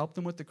 We help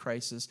them with the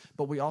crisis,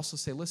 but we also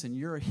say, listen,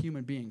 you're a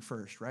human being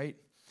first, right?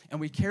 And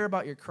we care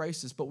about your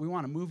crisis, but we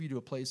want to move you to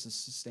a place of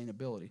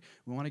sustainability.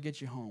 We want to get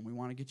you home. We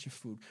want to get you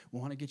food. We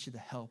want to get you the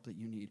help that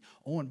you need.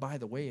 Oh, and by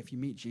the way, if you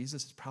meet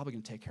Jesus, it's probably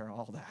going to take care of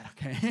all that,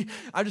 okay?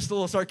 I'm just a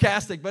little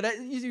sarcastic, but are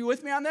you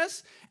with me on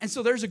this? And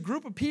so there's a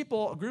group of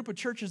people, a group of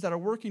churches that are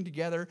working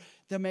together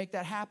to make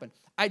that happen.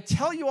 I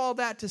tell you all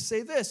that to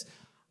say this.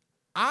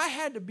 I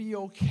had to be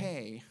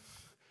okay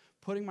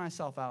putting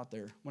myself out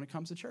there when it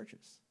comes to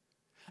churches.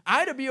 I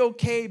had to be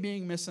okay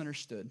being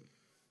misunderstood.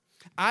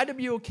 I had to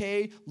be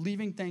okay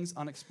leaving things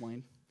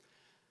unexplained.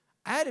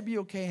 I had to be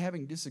okay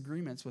having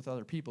disagreements with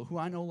other people who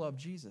I know love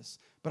Jesus,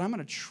 but I'm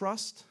going to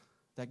trust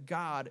that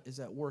God is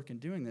at work in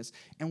doing this,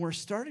 and we're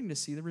starting to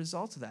see the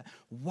results of that.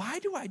 Why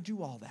do I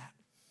do all that?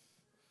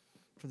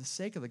 For the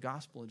sake of the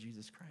gospel of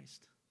Jesus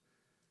Christ.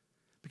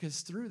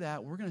 Because through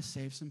that, we're going to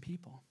save some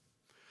people.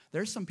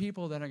 There's some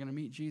people that are going to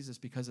meet Jesus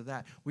because of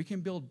that. We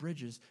can build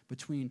bridges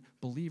between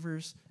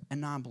believers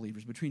and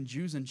non-believers, between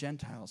Jews and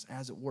Gentiles,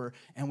 as it were.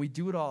 And we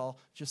do it all,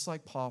 just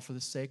like Paul, for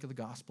the sake of the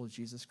gospel of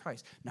Jesus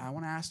Christ. Now, I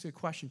want to ask you a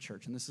question,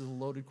 church, and this is a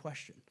loaded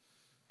question.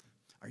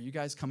 Are you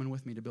guys coming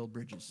with me to build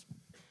bridges?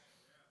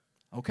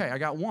 Okay, I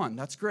got one.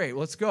 That's great.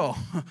 Let's go.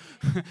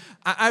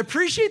 I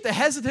appreciate the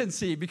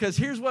hesitancy, because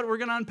here's what we're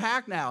going to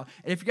unpack now.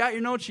 And if you got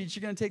your note sheets,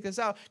 you're going to take this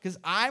out, because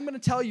I'm going to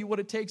tell you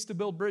what it takes to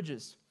build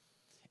bridges.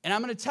 And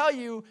I'm going to tell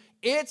you,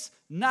 it's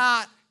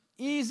not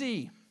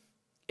easy.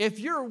 If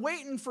you're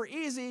waiting for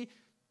easy,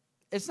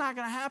 it's not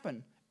going to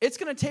happen. It's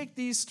going to take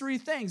these three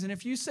things. And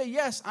if you say,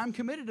 yes, I'm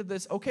committed to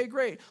this, okay,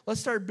 great. Let's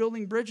start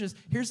building bridges.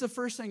 Here's the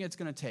first thing it's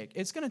going to take.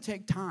 It's going to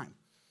take time.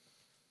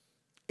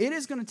 It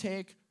is going to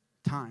take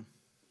time.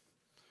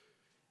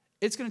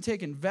 It's going to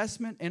take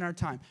investment in our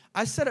time.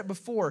 I said it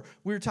before.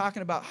 We were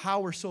talking about how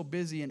we're so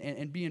busy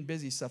and being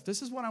busy stuff.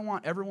 This is what I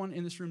want everyone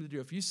in this room to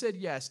do. If you said,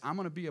 yes, I'm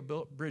going to be a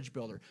bridge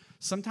builder,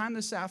 sometime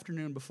this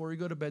afternoon before you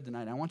go to bed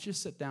tonight, I want you to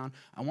sit down.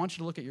 I want you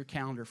to look at your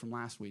calendar from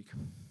last week.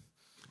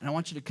 And I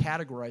want you to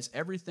categorize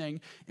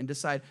everything and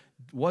decide,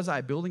 was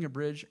I building a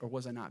bridge or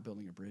was I not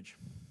building a bridge?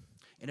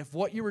 And if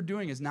what you were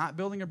doing is not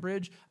building a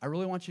bridge, I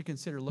really want you to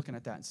consider looking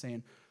at that and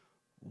saying,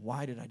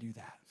 why did I do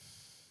that?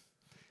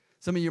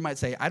 Some of you might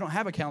say, I don't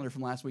have a calendar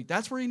from last week.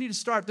 That's where you need to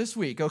start this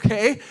week,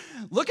 okay?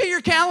 Look at your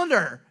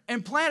calendar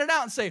and plan it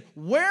out and say,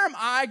 where am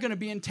I going to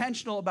be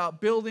intentional about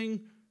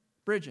building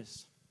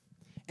bridges?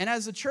 And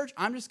as a church,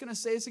 I'm just going to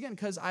say this again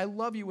because I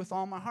love you with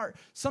all my heart.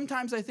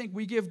 Sometimes I think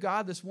we give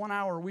God this 1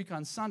 hour a week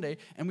on Sunday,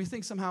 and we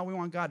think somehow we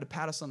want God to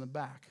pat us on the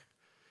back.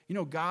 You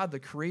know, God, the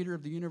creator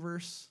of the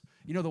universe,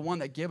 you know, the one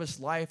that gave us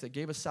life, that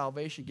gave us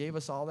salvation, gave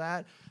us all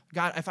that.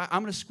 God,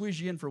 I'm going to squeeze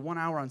you in for 1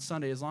 hour on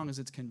Sunday as long as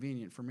it's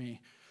convenient for me.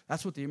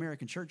 That's what the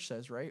American church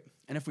says, right?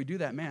 And if we do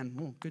that, man,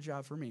 well, good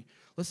job for me.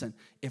 Listen,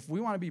 if we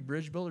want to be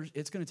bridge builders,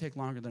 it's going to take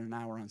longer than an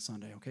hour on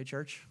Sunday, okay,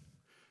 church?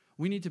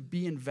 We need to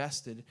be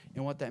invested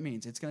in what that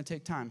means. It's going to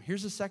take time.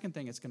 Here's the second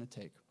thing it's going to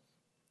take.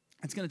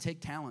 It's going to take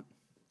talent.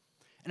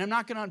 And I'm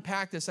not going to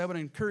unpack this. I would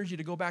encourage you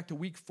to go back to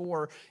week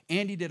 4.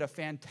 Andy did a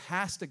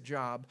fantastic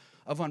job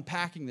of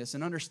unpacking this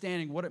and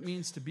understanding what it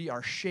means to be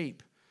our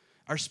shape,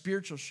 our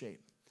spiritual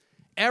shape.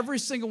 Every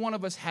single one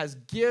of us has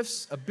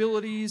gifts,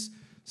 abilities,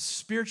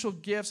 spiritual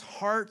gifts,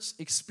 hearts,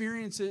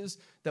 experiences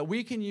that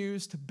we can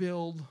use to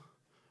build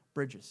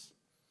bridges.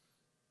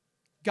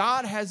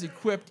 God has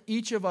equipped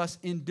each of us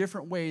in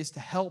different ways to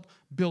help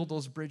build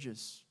those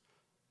bridges.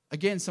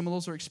 Again, some of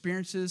those are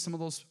experiences, some of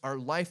those are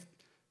life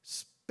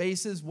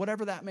spaces,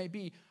 whatever that may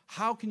be.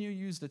 How can you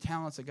use the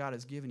talents that God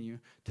has given you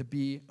to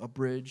be a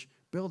bridge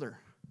builder?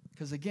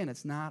 Because again,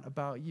 it's not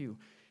about you.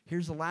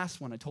 Here's the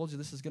last one. I told you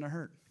this is going to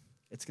hurt.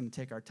 It's going to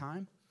take our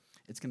time.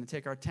 It's going to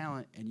take our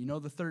talent, and you know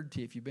the third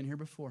T if you've been here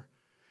before.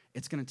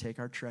 It's going to take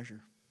our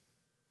treasure.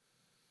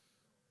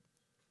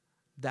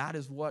 That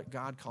is what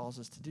God calls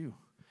us to do.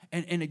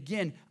 And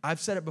again, I've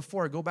said it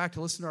before. Go back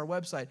to listen to our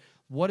website.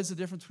 What is the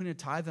difference between a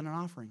tithe and an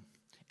offering?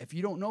 If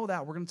you don't know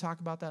that, we're going to talk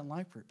about that in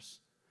life groups.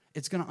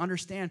 It's going to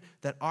understand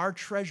that our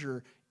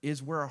treasure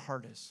is where our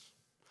heart is.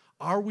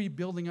 Are we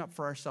building up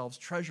for ourselves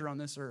treasure on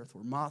this earth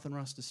where moth and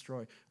rust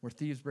destroy, where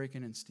thieves break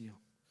in and steal?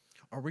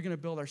 Are we going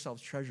to build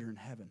ourselves treasure in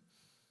heaven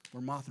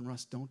where moth and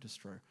rust don't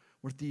destroy,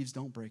 where thieves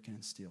don't break in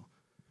and steal?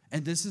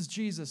 And this is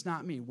Jesus,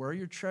 not me. Where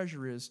your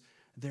treasure is,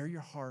 there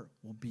your heart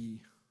will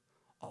be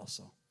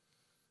also.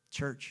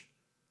 Church,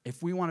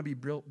 if we want to be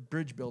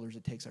bridge builders,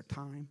 it takes our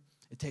time,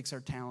 it takes our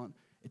talent,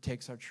 it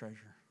takes our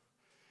treasure.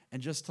 And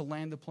just to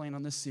land the plane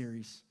on this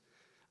series,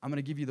 I'm going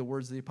to give you the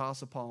words of the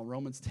Apostle Paul,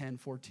 Romans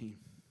 10:14.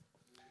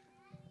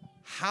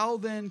 How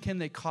then can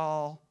they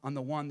call on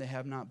the one they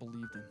have not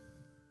believed in?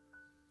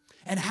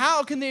 And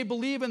how can they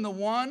believe in the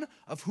one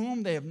of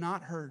whom they have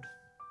not heard?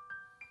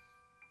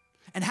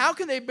 And how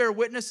can they bear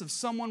witness of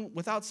someone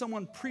without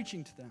someone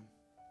preaching to them?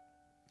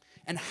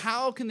 And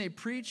how can they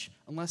preach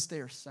unless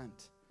they are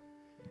sent?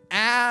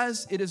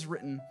 As it is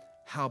written,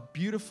 how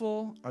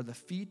beautiful are the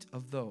feet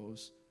of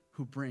those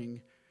who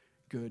bring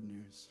good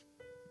news.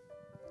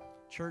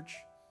 Church,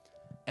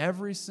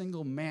 every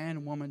single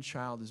man, woman,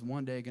 child is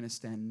one day going to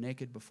stand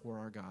naked before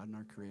our God and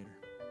our Creator.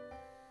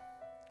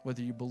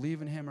 Whether you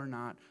believe in Him or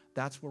not,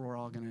 that's where we're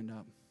all going to end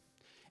up.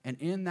 And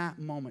in that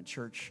moment,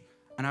 church,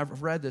 and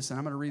I've read this, and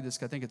I'm going to read this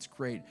because I think it's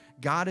great.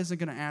 God isn't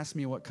going to ask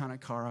me what kind of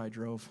car I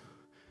drove,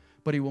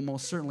 but He will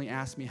most certainly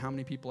ask me how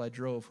many people I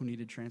drove who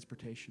needed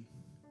transportation.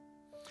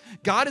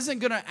 God isn't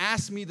going to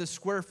ask me the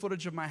square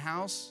footage of my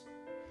house,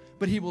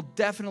 but He will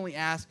definitely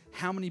ask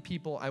how many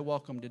people I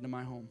welcomed into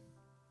my home.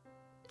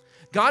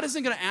 God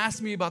isn't going to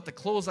ask me about the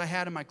clothes I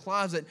had in my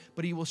closet,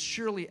 but He will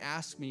surely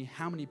ask me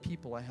how many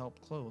people I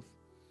helped clothe.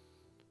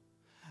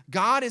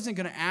 God isn't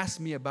going to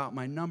ask me about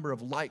my number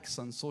of likes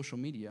on social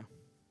media,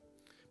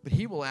 but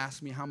he will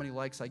ask me how many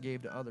likes I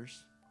gave to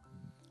others.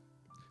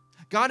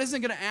 God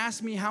isn't going to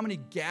ask me how many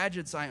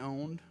gadgets I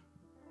owned,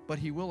 but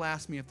he will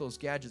ask me if those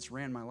gadgets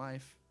ran my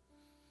life.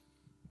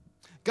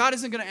 God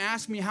isn't going to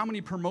ask me how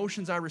many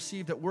promotions I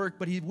received at work,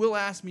 but he will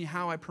ask me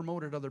how I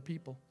promoted other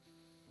people.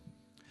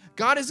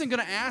 God isn't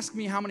going to ask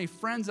me how many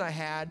friends I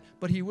had,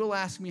 but he will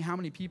ask me how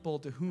many people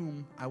to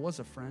whom I was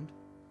a friend.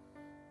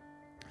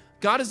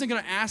 God isn't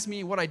going to ask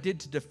me what I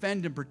did to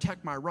defend and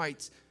protect my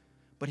rights,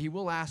 but he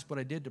will ask what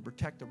I did to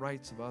protect the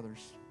rights of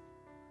others.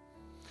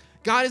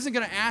 God isn't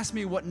going to ask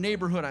me what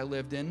neighborhood I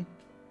lived in,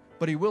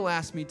 but he will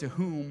ask me to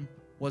whom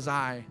was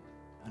I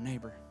a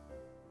neighbor.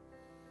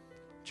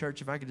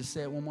 Church, if I could just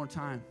say it one more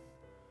time,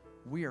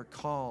 we are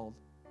called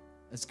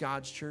as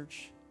God's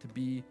church to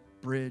be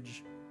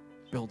bridge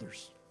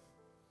builders.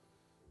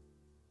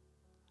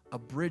 A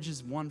bridge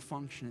is one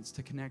function. It's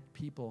to connect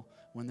people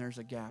when there's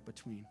a gap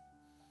between.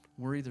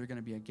 We're either going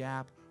to be a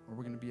gap or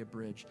we're going to be a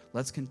bridge.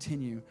 Let's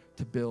continue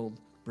to build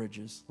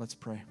bridges. Let's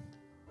pray.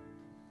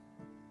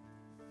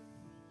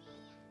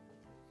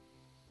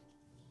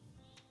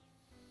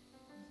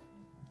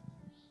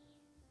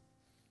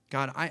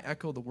 God, I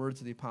echo the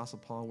words of the Apostle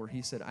Paul where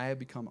he said, I have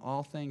become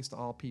all things to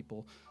all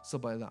people, so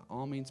by that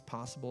all means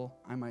possible,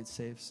 I might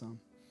save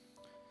some.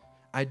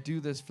 I do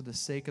this for the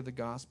sake of the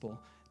gospel,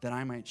 that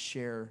I might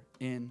share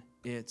in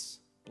its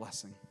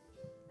blessing.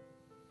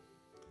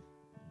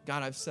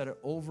 God, I've said it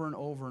over and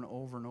over and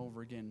over and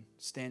over again,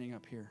 standing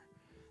up here.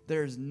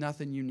 There is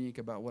nothing unique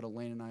about what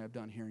Elaine and I have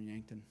done here in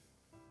Yankton.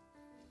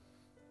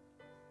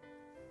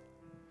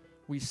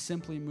 We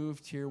simply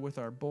moved here with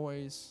our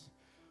boys.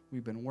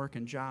 We've been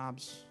working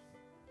jobs,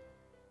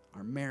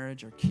 our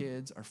marriage, our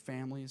kids, our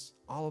families,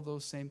 all of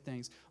those same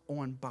things.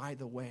 Oh, and by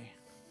the way,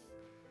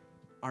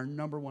 our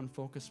number one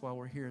focus while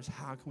we're here is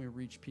how can we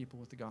reach people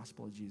with the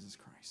gospel of Jesus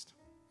Christ?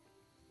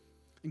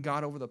 And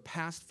God, over the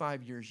past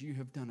 5 years, you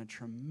have done a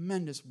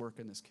tremendous work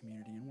in this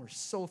community, and we're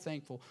so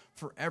thankful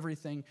for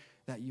everything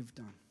that you've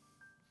done.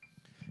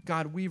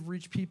 God, we've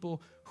reached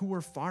people who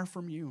were far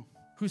from you,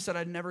 who said,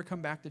 I'd never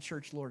come back to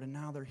church, Lord, and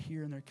now they're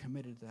here and they're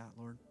committed to that,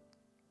 Lord.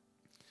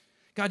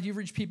 God, you've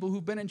reached people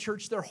who've been in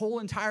church their whole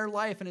entire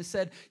life and have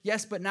said,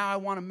 yes, but now I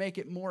want to make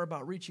it more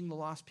about reaching the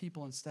lost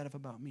people instead of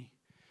about me.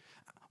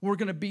 We're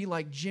going to be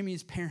like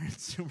Jimmy's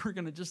parents, and we're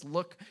going to just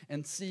look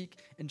and seek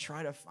and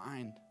try to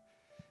find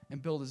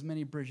and build as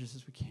many bridges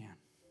as we can.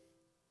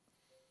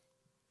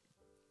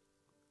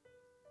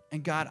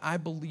 And God, I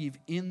believe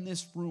in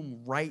this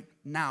room right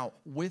now,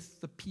 with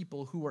the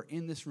people who are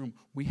in this room,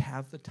 we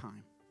have the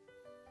time.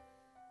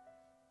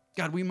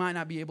 God, we might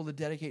not be able to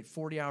dedicate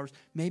 40 hours.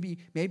 Maybe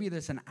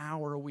that's an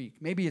hour a week.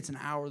 Maybe it's an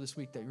hour this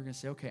week that you're going to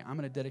say, okay, I'm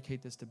going to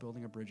dedicate this to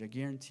building a bridge. I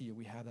guarantee you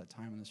we have that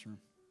time in this room.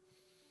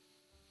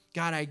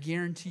 God, I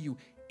guarantee you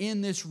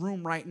in this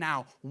room right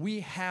now,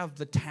 we have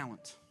the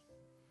talent.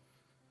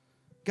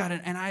 God,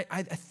 and I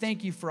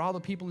thank you for all the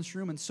people in this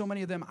room, and so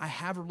many of them I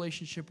have a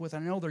relationship with. I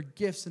know their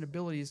gifts and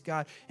abilities,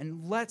 God,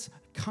 and let's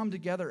come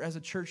together as a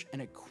church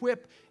and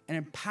equip and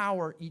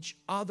empower each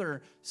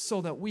other so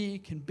that we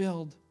can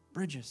build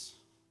bridges,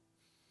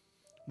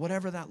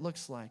 whatever that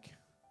looks like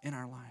in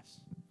our lives.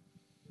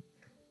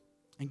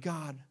 And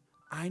God,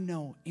 I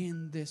know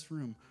in this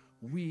room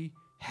we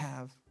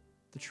have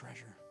the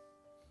treasure.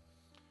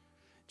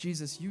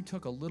 Jesus, you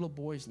took a little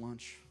boy's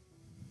lunch.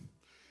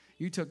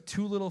 You took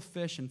 2 little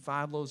fish and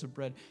 5 loaves of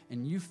bread,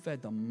 and you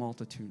fed the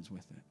multitudes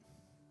with it.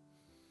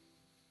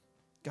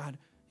 God,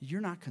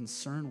 you're not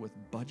concerned with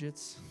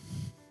budgets.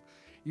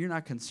 You're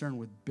not concerned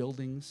with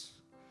buildings.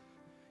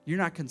 You're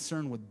not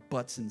concerned with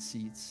butts and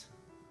seats.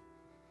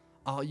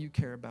 All you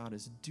care about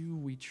is, do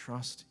we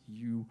trust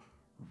you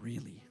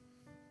really?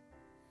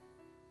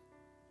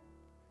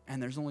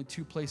 And there's only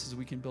 2 places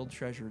we can build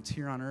treasure. It's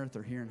here on earth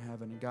or here in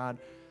heaven. And God,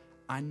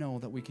 I know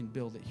that we can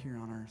build it here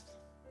on earth.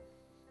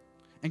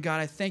 And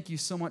God, I thank you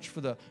so much for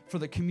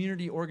the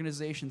community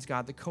organizations,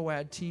 God, the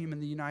COAD team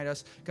and the Unite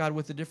Us, God,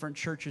 with the different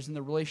churches and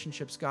the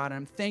relationships, God.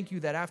 And thank you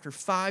that after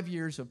 5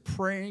 years of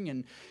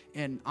praying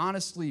and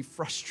honestly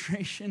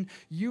frustration,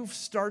 you've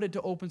started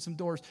to open some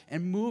doors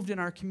and moved in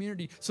our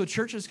community so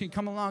churches can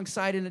come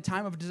alongside in a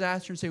time of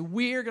disaster and say,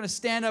 we are going to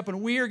stand up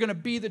and we are going to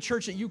be the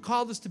church that you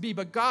called us to be.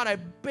 But God,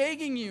 I'm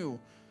begging you,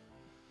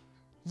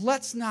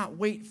 let's not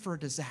wait for a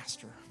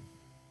disaster.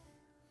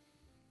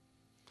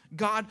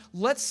 God,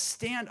 let's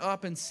stand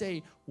up and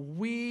say,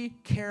 we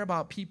care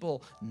about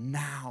people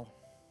now.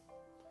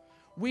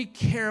 We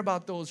care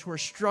about those who are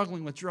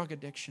struggling with drug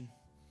addiction.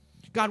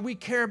 God, we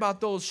care about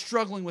those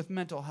struggling with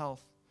mental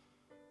health.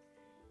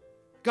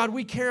 God,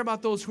 we care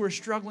about those who are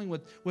struggling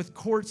with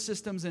court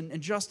systems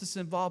and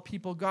justice-involved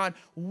people. God,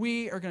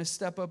 we are going to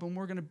step up and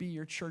we're going to be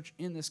your church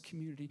in this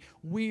community.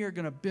 We are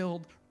going to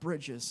build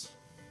bridges,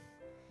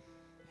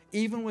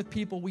 even with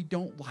people we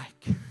don't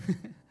like.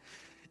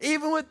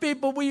 Even with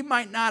people we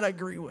might not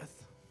agree with.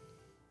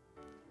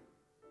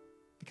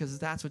 Because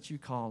that's what you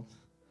called.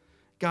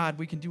 God,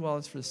 we can do all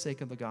this for the sake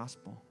of the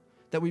gospel.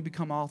 That we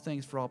become all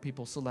things for all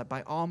people so that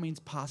by all means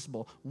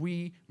possible,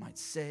 we might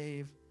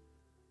save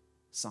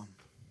some.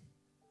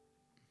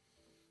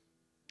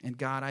 And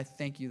God, I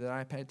thank you that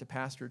I paid to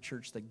pastor a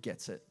church that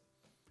gets it,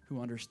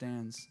 who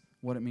understands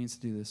what it means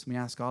to do this. We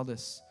ask all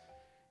this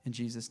in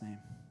Jesus' name.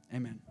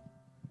 Amen.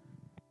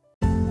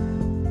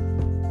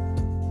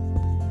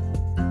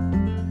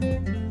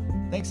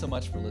 Thanks so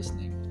much for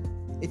listening.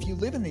 If you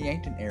live in the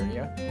Yankton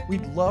area,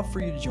 we'd love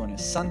for you to join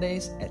us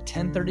Sundays at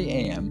 10:30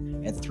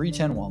 a.m. at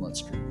 310 Walnut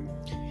Street.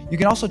 You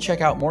can also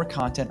check out more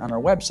content on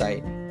our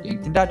website,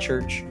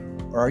 yankton.church,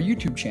 or our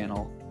YouTube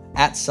channel,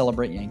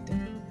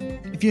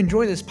 @CelebrateYankton. If you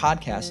enjoy this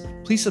podcast,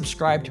 please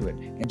subscribe to it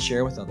and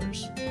share with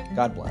others.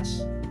 God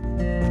bless.